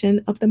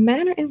description of the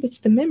manner in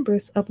which the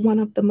members of one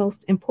of the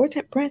most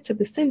important branch of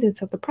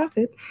descendants of the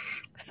Prophet,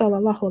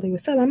 sallallahu alaihi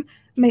wasallam,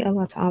 may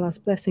Allah Ta'ala's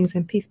blessings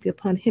and peace be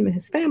upon him and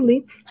his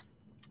family,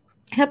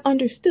 have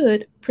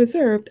understood,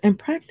 preserved, and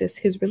practiced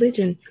his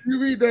religion. You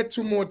read that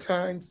 2 more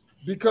times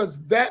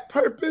because that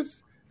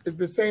purpose is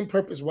the same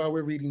purpose while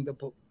we're reading the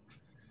book.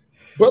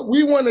 But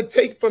we want to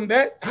take from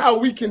that how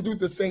we can do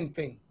the same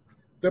thing.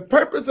 The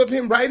purpose of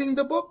him writing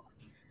the book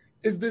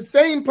is the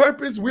same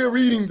purpose we're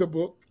reading the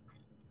book,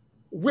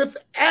 with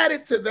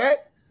added to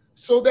that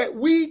so that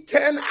we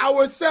can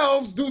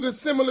ourselves do the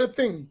similar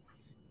thing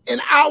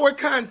in our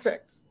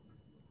context.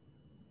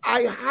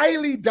 I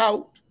highly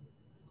doubt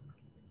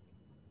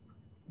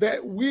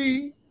that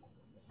we,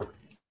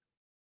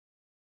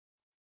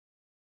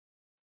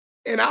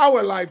 in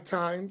our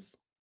lifetimes,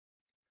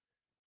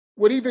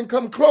 would even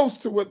come close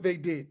to what they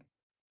did.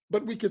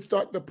 But we could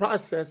start the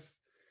process.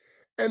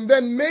 And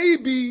then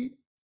maybe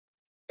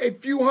a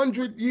few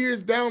hundred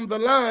years down the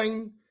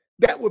line,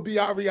 that would be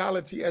our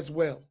reality as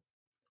well,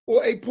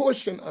 or a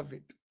portion of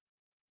it.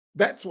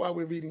 That's why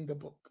we're reading the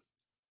book.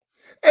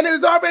 And it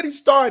has already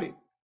started.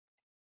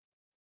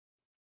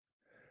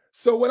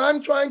 So what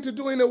I'm trying to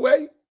do in a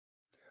way,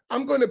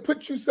 I'm going to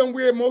put you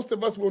somewhere most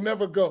of us will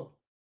never go.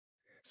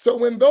 So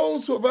when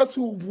those of us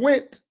who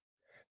went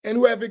and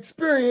who have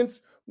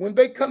experienced, when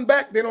they come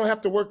back, they don't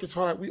have to work as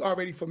hard. We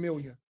already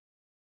familiar,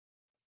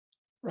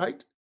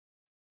 right?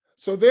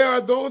 So there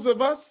are those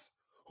of us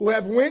who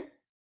have went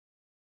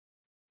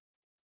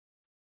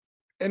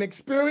and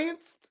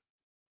experienced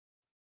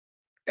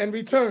and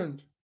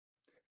returned.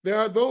 There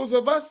are those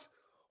of us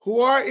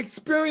who are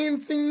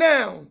experiencing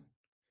now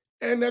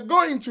and are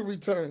going to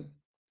return.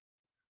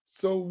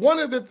 So one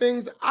of the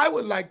things I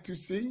would like to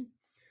see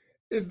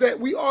is that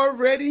we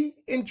already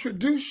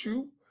introduce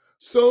you.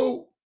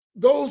 So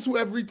those who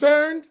have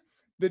returned,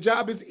 the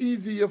job is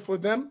easier for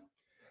them.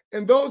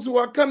 And those who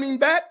are coming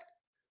back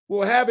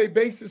will have a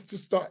basis to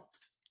start.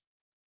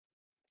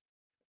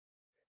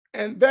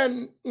 And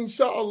then,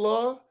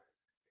 inshallah,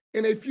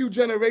 in a few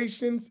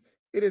generations,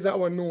 it is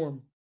our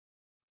norm.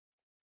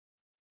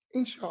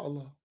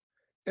 Inshallah.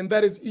 And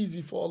that is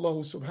easy for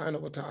Allah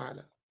subhanahu wa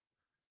ta'ala.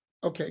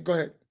 Okay, go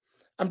ahead.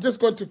 I'm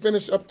just going to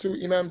finish up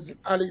to Imam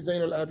Ali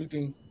Zain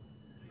al-Abidin.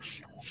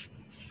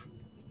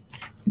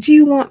 Do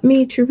you want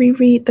me to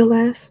reread the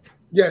last?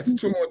 Yes,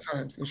 2 more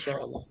times,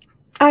 inshallah.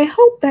 I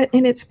hope that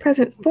in its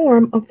present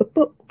form of the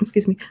book,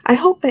 I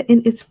hope that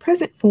in its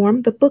present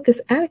form the book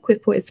is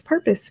adequate for its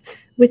purpose,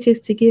 which is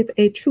to give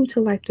a true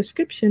to life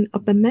description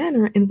of the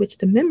manner in which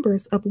the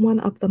members of one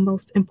of the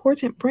most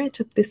important branch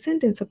of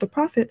descendants of the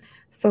Prophet,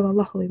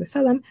 sallallahu alaihi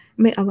wasallam,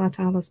 may Allah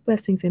Ta'ala's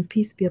blessings and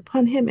peace be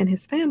upon him and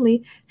his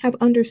family, have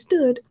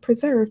understood,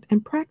 preserved,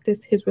 and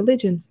practiced his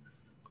religion.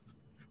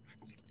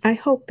 I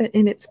hope that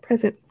in its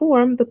present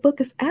form the book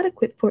is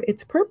adequate for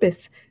its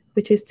purpose,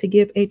 which is to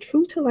give a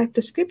true to life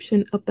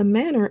description of the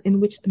manner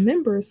in which the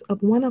members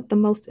of one of the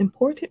most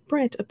important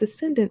branch of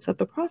descendants of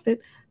the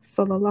Prophet,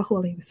 sallallahu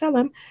alaihi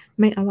wasallam,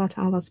 may Allah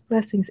Ta'ala's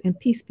blessings and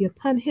peace be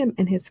upon him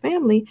and his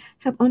family,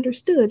 have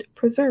understood,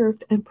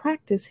 preserved, and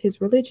practiced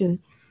his religion.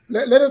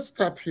 Let us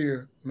stop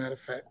here, matter of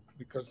fact,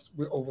 because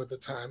we're over the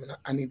time and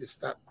I need to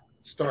start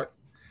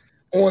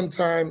on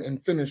time and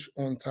finish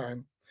on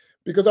time,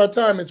 because our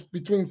time is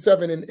between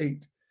 7 and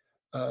 8.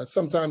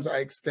 Sometimes I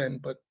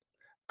extend, but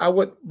I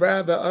would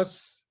rather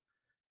us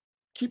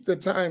keep the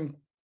time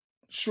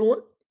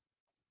short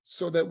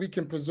so that we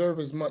can preserve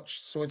as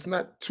much, so it's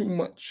not too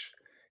much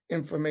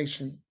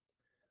information,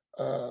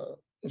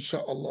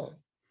 inshallah.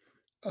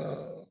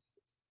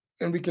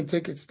 And we can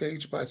take it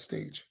stage by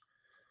stage.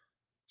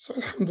 So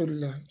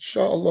alhamdulillah,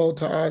 inshallah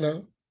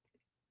ta'ala.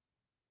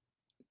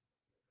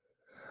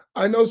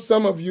 I know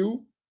some of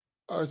you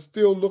are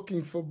still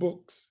looking for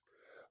books,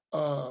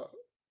 but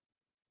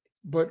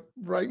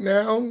right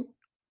now,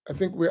 I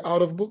think we're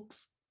out of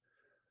books.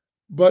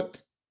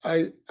 But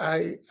I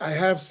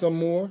have some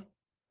more.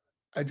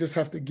 I just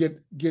have to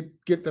get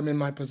them in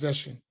my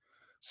possession.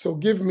 So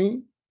give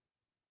me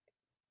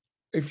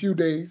a few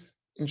days,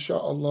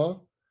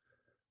 inshallah,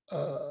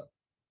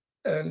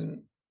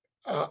 and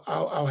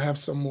I'll have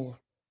some more.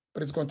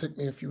 But it's going to take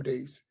me a few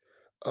days.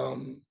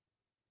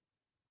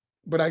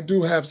 But I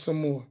do have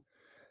some more.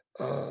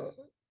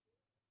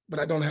 But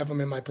I don't have them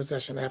in my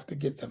possession. I have to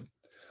get them.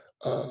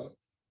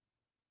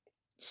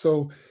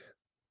 So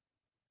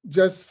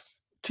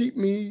just keep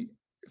me,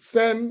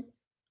 send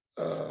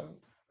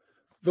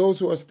those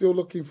who are still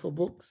looking for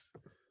books,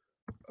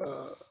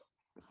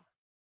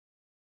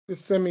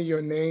 just send me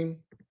your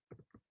name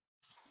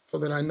so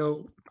that I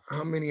know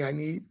how many I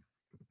need.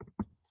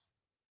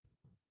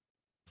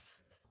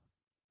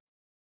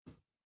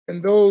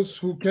 And those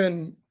who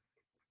can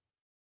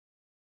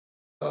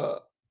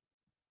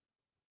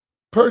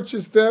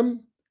purchase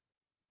them,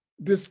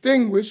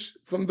 distinguish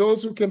from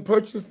those who can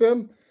purchase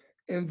them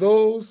and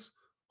those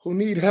who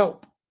need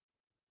help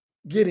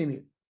getting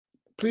it.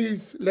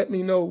 Please let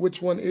me know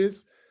which one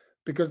is,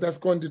 because that's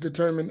going to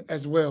determine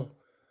as well,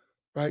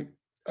 right?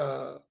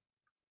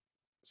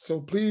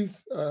 So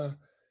please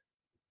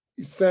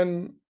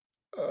send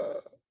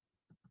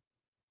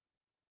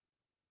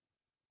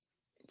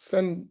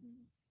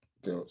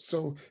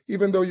so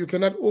even though you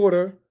cannot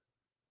order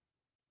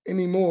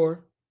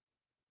anymore,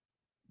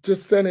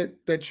 just send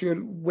it that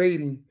you're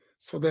waiting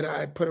so that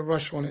I put a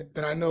rush on it,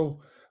 that I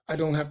know I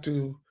don't have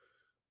to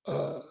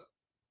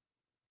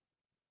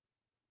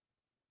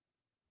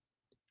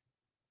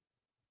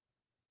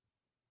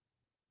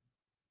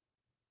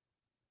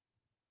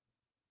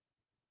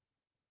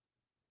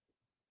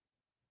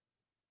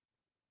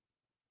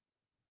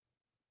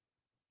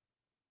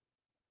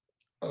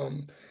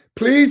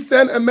please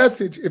send a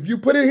message. If you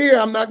put it here,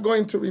 I'm not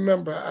going to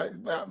remember.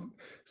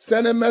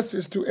 Send a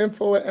message to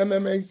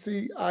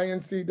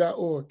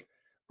info@mmacinc.org,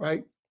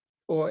 right?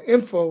 Or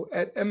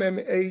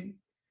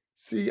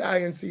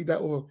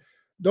info@mmacinc.org.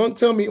 Don't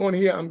tell me on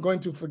here I'm going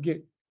to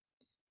forget,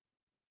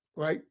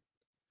 right?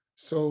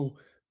 So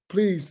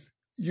please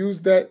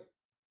use that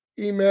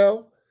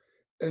email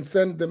and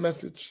send the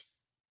message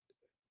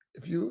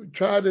If you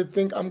try to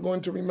think I'm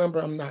going to remember,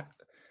 I'm not.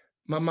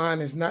 My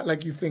mind is not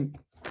like you think.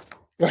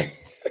 Right?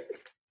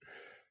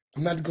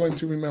 I'm not going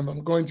to remember.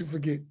 I'm going to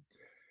forget.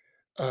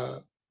 Uh,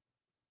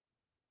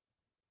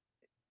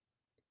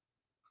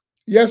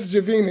 yes,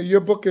 Javina, your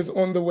book is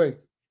on the way.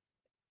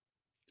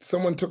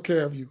 Someone took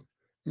care of you.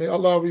 May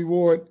Allah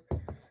reward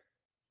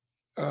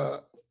uh,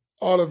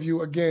 all of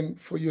you again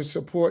for your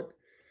support.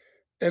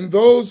 And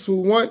those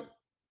who want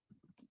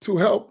to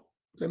help,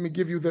 let me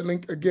give you the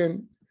link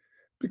again,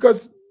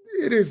 because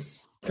it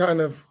is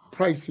kind of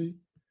pricey,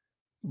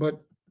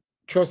 but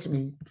trust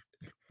me,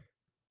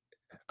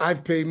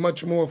 I've paid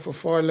much more for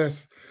far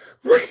less.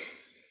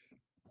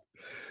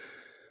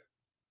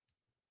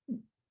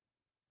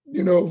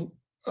 You know,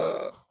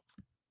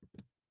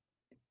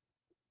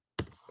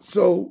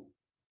 so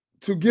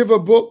to give a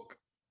book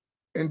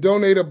and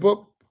donate a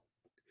book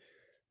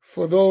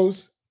for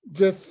those,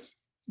 just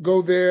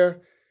go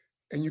there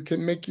and you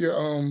can make your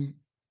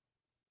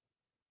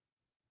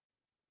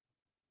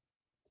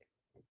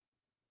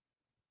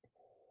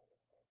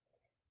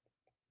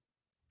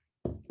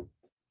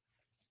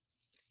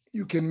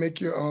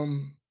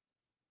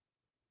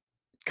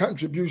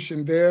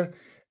contribution there,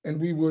 and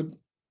we would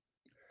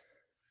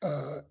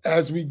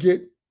as we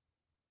get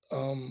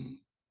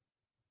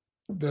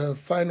the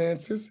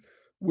finances,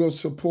 we'll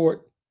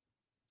support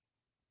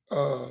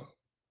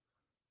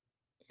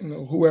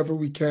whoever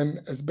we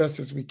can as best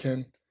as we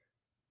can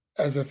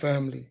as a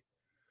family.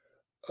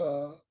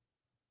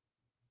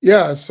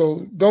 Yeah,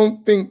 so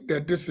don't think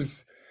that this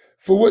is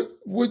for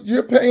what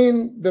you're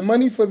paying the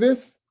money for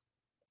this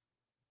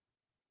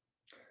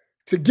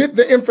to get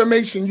the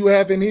information you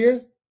have in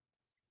here.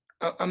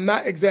 I'm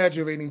not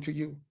exaggerating to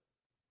you.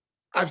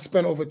 I've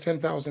spent over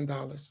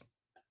 $10,000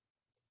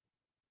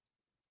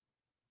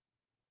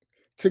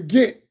 to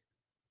get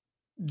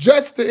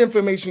just the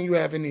information you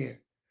have in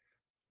here.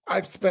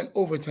 I've spent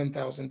over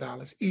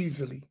 $10,000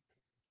 easily.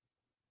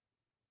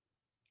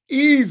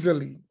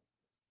 Easily.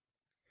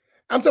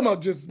 I'm talking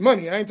about just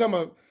money. I ain't talking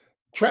about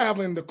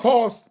traveling, the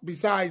cost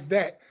besides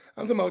that.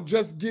 I'm talking about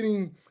just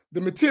getting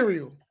the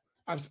material.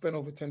 I've spent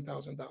over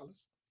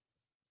 $10,000.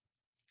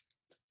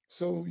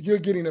 So you're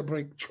getting a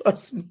break.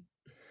 Trust me.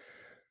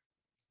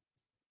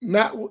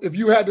 Not if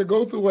you had to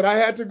go through what I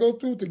had to go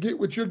through to get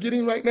what you're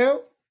getting right now.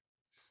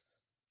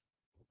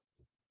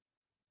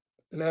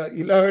 La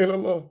ilaha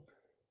illallah.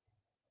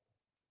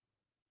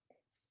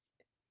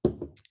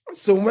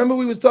 So remember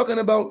we was talking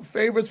about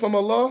favors from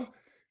Allah?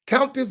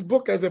 Count this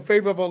book as a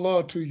favor of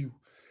Allah to you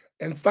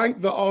and thank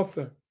the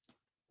author.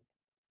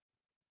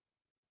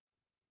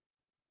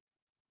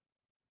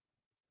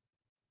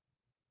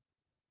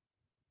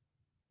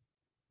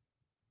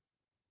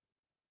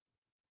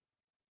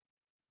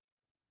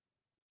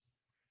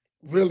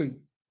 Really,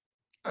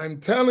 I'm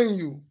telling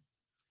you,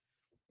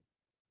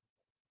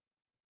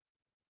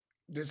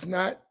 it's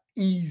not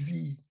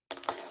easy.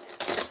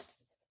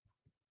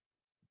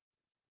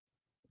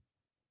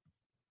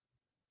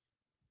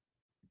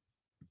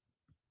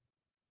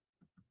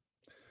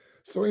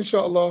 So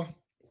inshallah,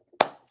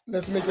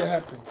 let's make it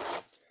happen.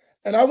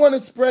 And I want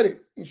to spread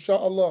it,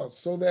 inshallah,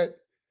 so that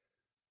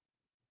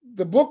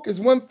the book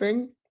is one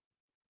thing,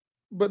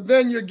 but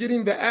then you're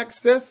getting the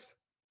access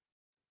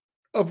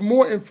of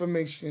more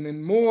information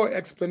and more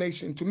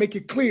explanation to make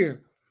it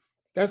clear.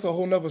 That's a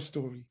whole nother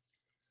story.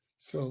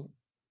 So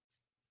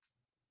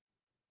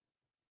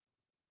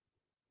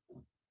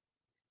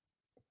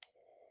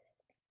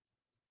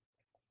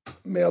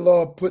may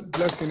Allah put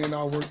blessing in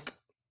our work.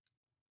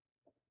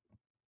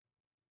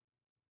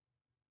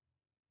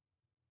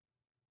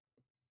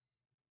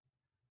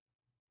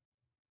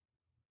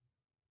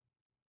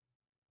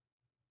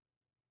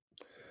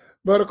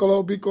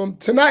 Barakallahu bikum.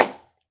 Tonight,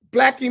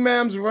 Black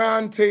Imam's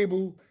Round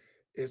Table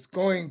is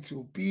going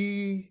to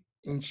be,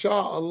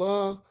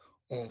 inshallah,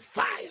 on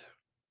fire.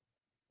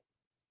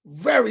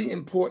 Very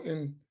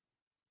important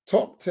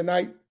talk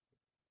tonight,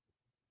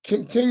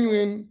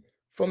 continuing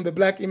from the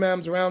Black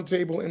Imams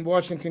Roundtable in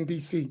Washington,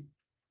 D.C.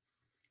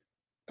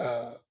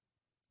 I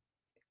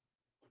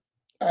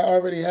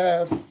already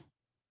have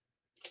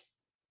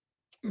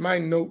my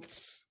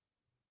notes,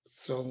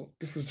 so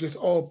this is just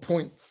all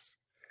points.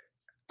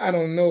 I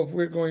don't know if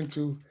we're going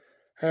to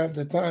have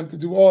the time to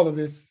do all of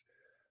this,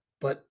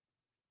 but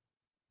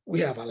we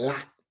have a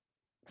lot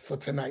for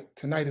tonight.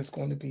 Tonight is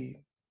going to be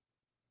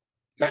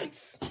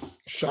nice,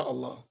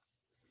 inshallah.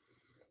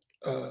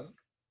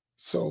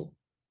 So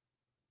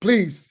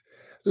please,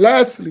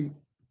 lastly,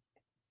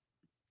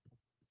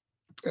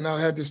 and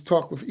I had this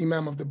talk with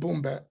Imam of the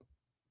Boom Bat.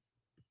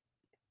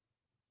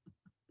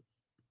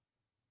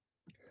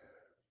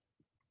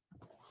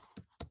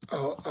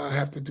 I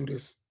have to do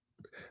this.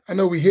 I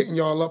know we're hitting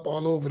y'all up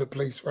all over the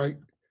place, right?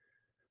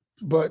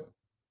 But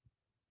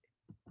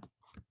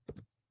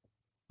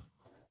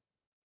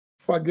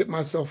if I get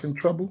myself in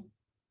trouble,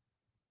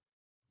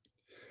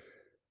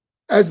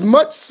 as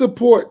much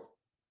support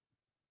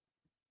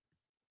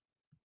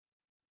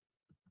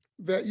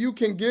that you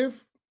can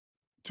give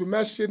to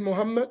Masjid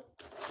Muhammad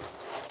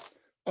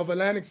of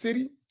Atlantic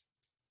City,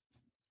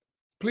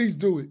 please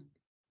do it.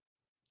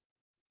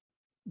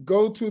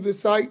 go to the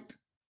site,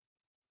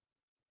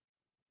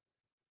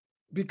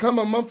 become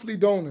a monthly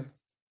donor.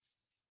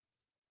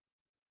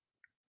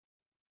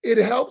 It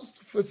helps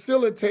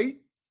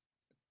facilitate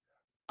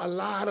a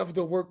lot of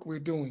the work we're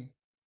doing.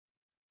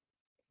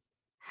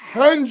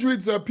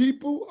 Hundreds of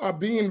people are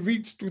being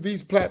reached through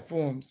these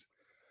platforms.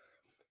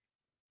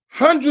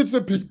 Hundreds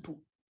of people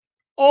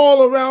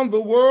all around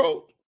the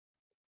world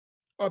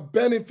are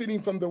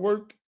benefiting from the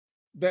work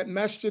that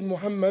Masjid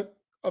Muhammad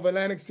of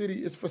Atlantic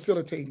City is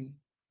facilitating,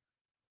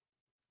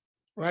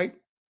 right?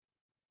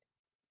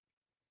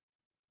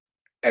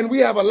 And we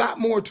have a lot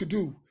more to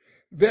do.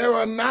 There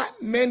are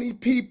not many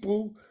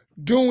people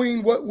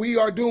doing what we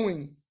are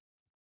doing.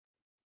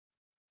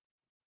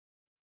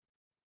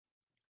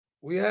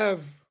 We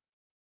have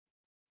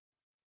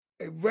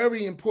a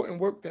very important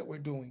work that we're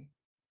doing.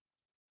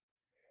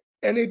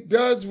 And it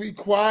does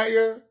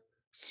require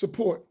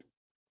support.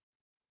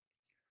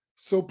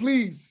 So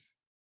please,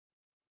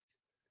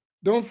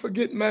 don't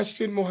forget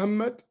Masjid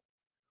Muhammad,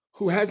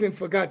 who hasn't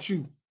forgot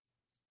you,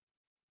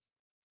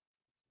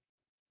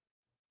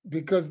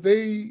 because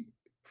they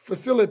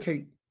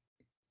facilitate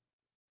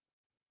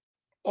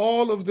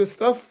all of the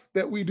stuff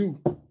that we do.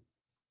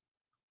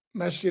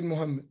 Masjid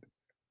Muhammad.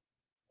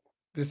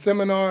 The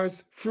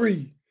seminars,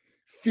 free.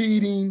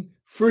 Feeding,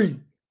 free.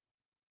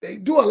 They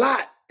do a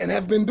lot and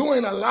have been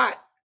doing a lot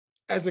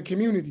as a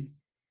community,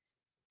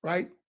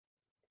 right?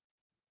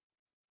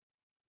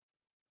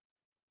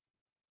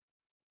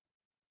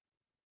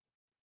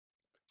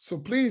 So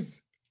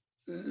please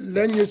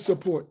lend your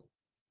support.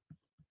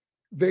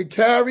 They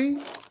carry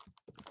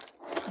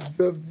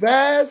the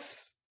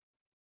vast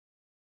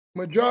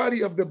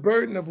majority of the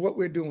burden of what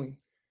we're doing.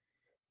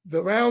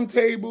 The round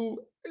table,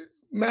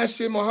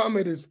 Masjid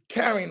Muhammad is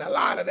carrying a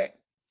lot of that.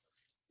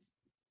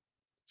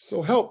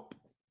 So help.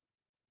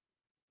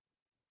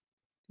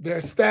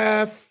 Their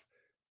staff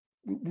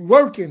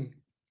working.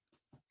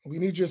 We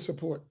need your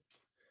support,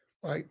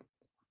 right?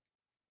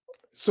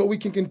 So we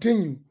can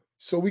continue,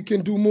 so we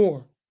can do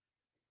more.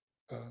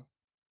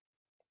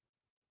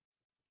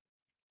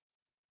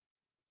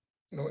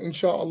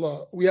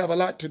 Inshallah, we have a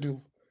lot to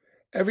do.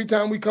 Every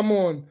time we come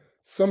on,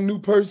 some new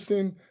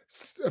person,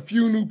 a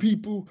few new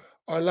people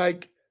are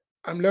like,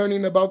 I'm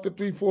learning about the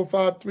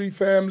 3453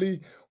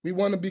 family. We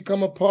want to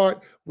become a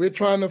part. We're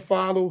trying to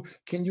follow.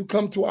 Can you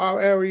come to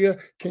our area?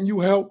 Can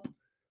you help?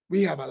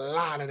 We have a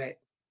lot of that.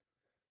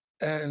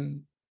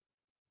 And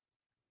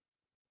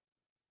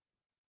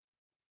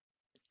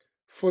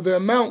for the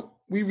amount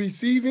we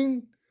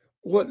receiving,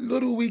 what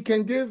little we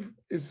can give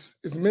is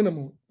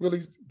minimal,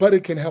 really, but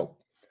it can help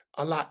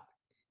a lot.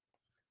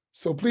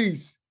 So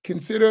please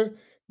consider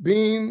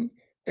being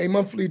a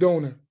monthly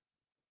donor,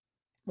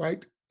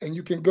 right? And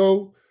you can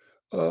go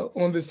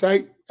on the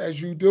site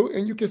as you do,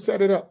 and you can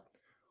set it up.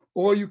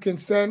 Or you can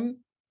send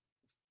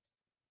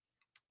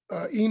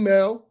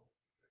email,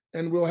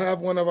 and we'll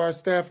have one of our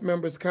staff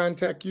members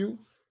contact you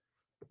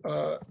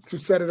to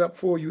set it up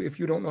for you if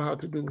you don't know how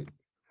to do it.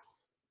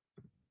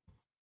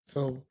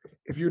 So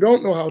if you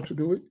don't know how to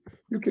do it,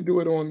 you can do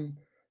it on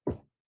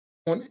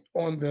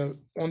the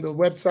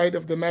website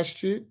of the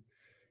masjid.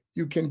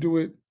 You can do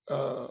it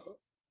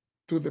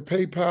through the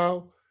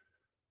PayPal,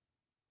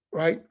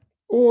 right?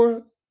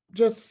 Or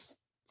just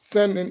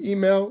send an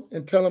email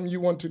and tell them you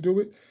want to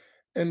do it,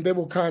 and they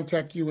will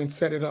contact you and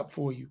set it up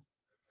for you.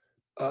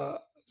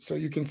 So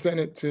you can send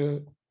it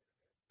to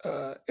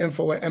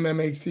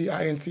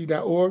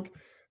info@mmacinc.org,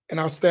 and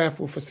our staff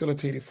will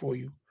facilitate it for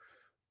you.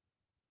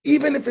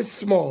 Even if it's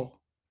small,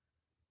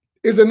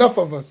 is enough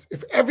of us.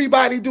 If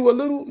everybody do a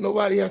little,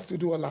 nobody has to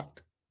do a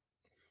lot,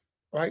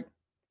 right?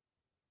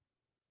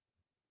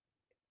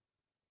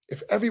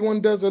 If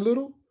everyone does a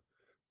little,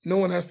 no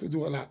one has to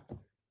do a lot,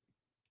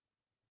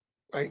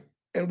 right?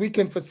 And we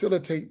can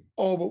facilitate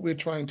all what we're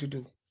trying to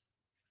do.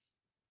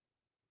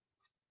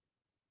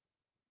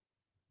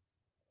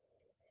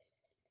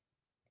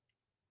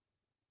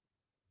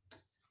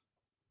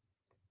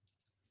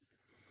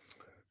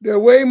 There are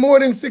way more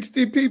than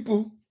 60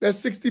 people. That's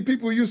 60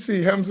 people you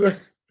see, Hamza.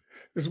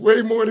 It's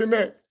way more than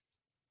that.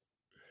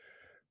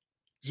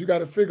 You got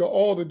to figure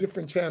all the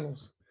different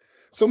channels.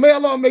 So may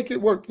Allah make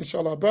it work,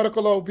 inshallah.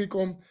 Barakallahu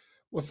bikum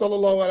wa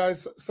sallallahu ala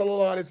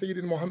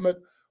Sayyidina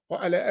Muhammad wa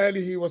ala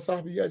alihi wa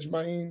sahbihi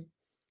ajma'in.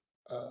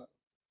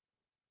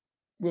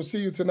 We'll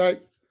see you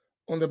tonight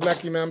on the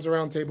Black Imams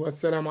Roundtable.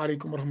 Assalamu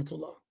alaikum wa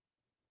rahmatullah.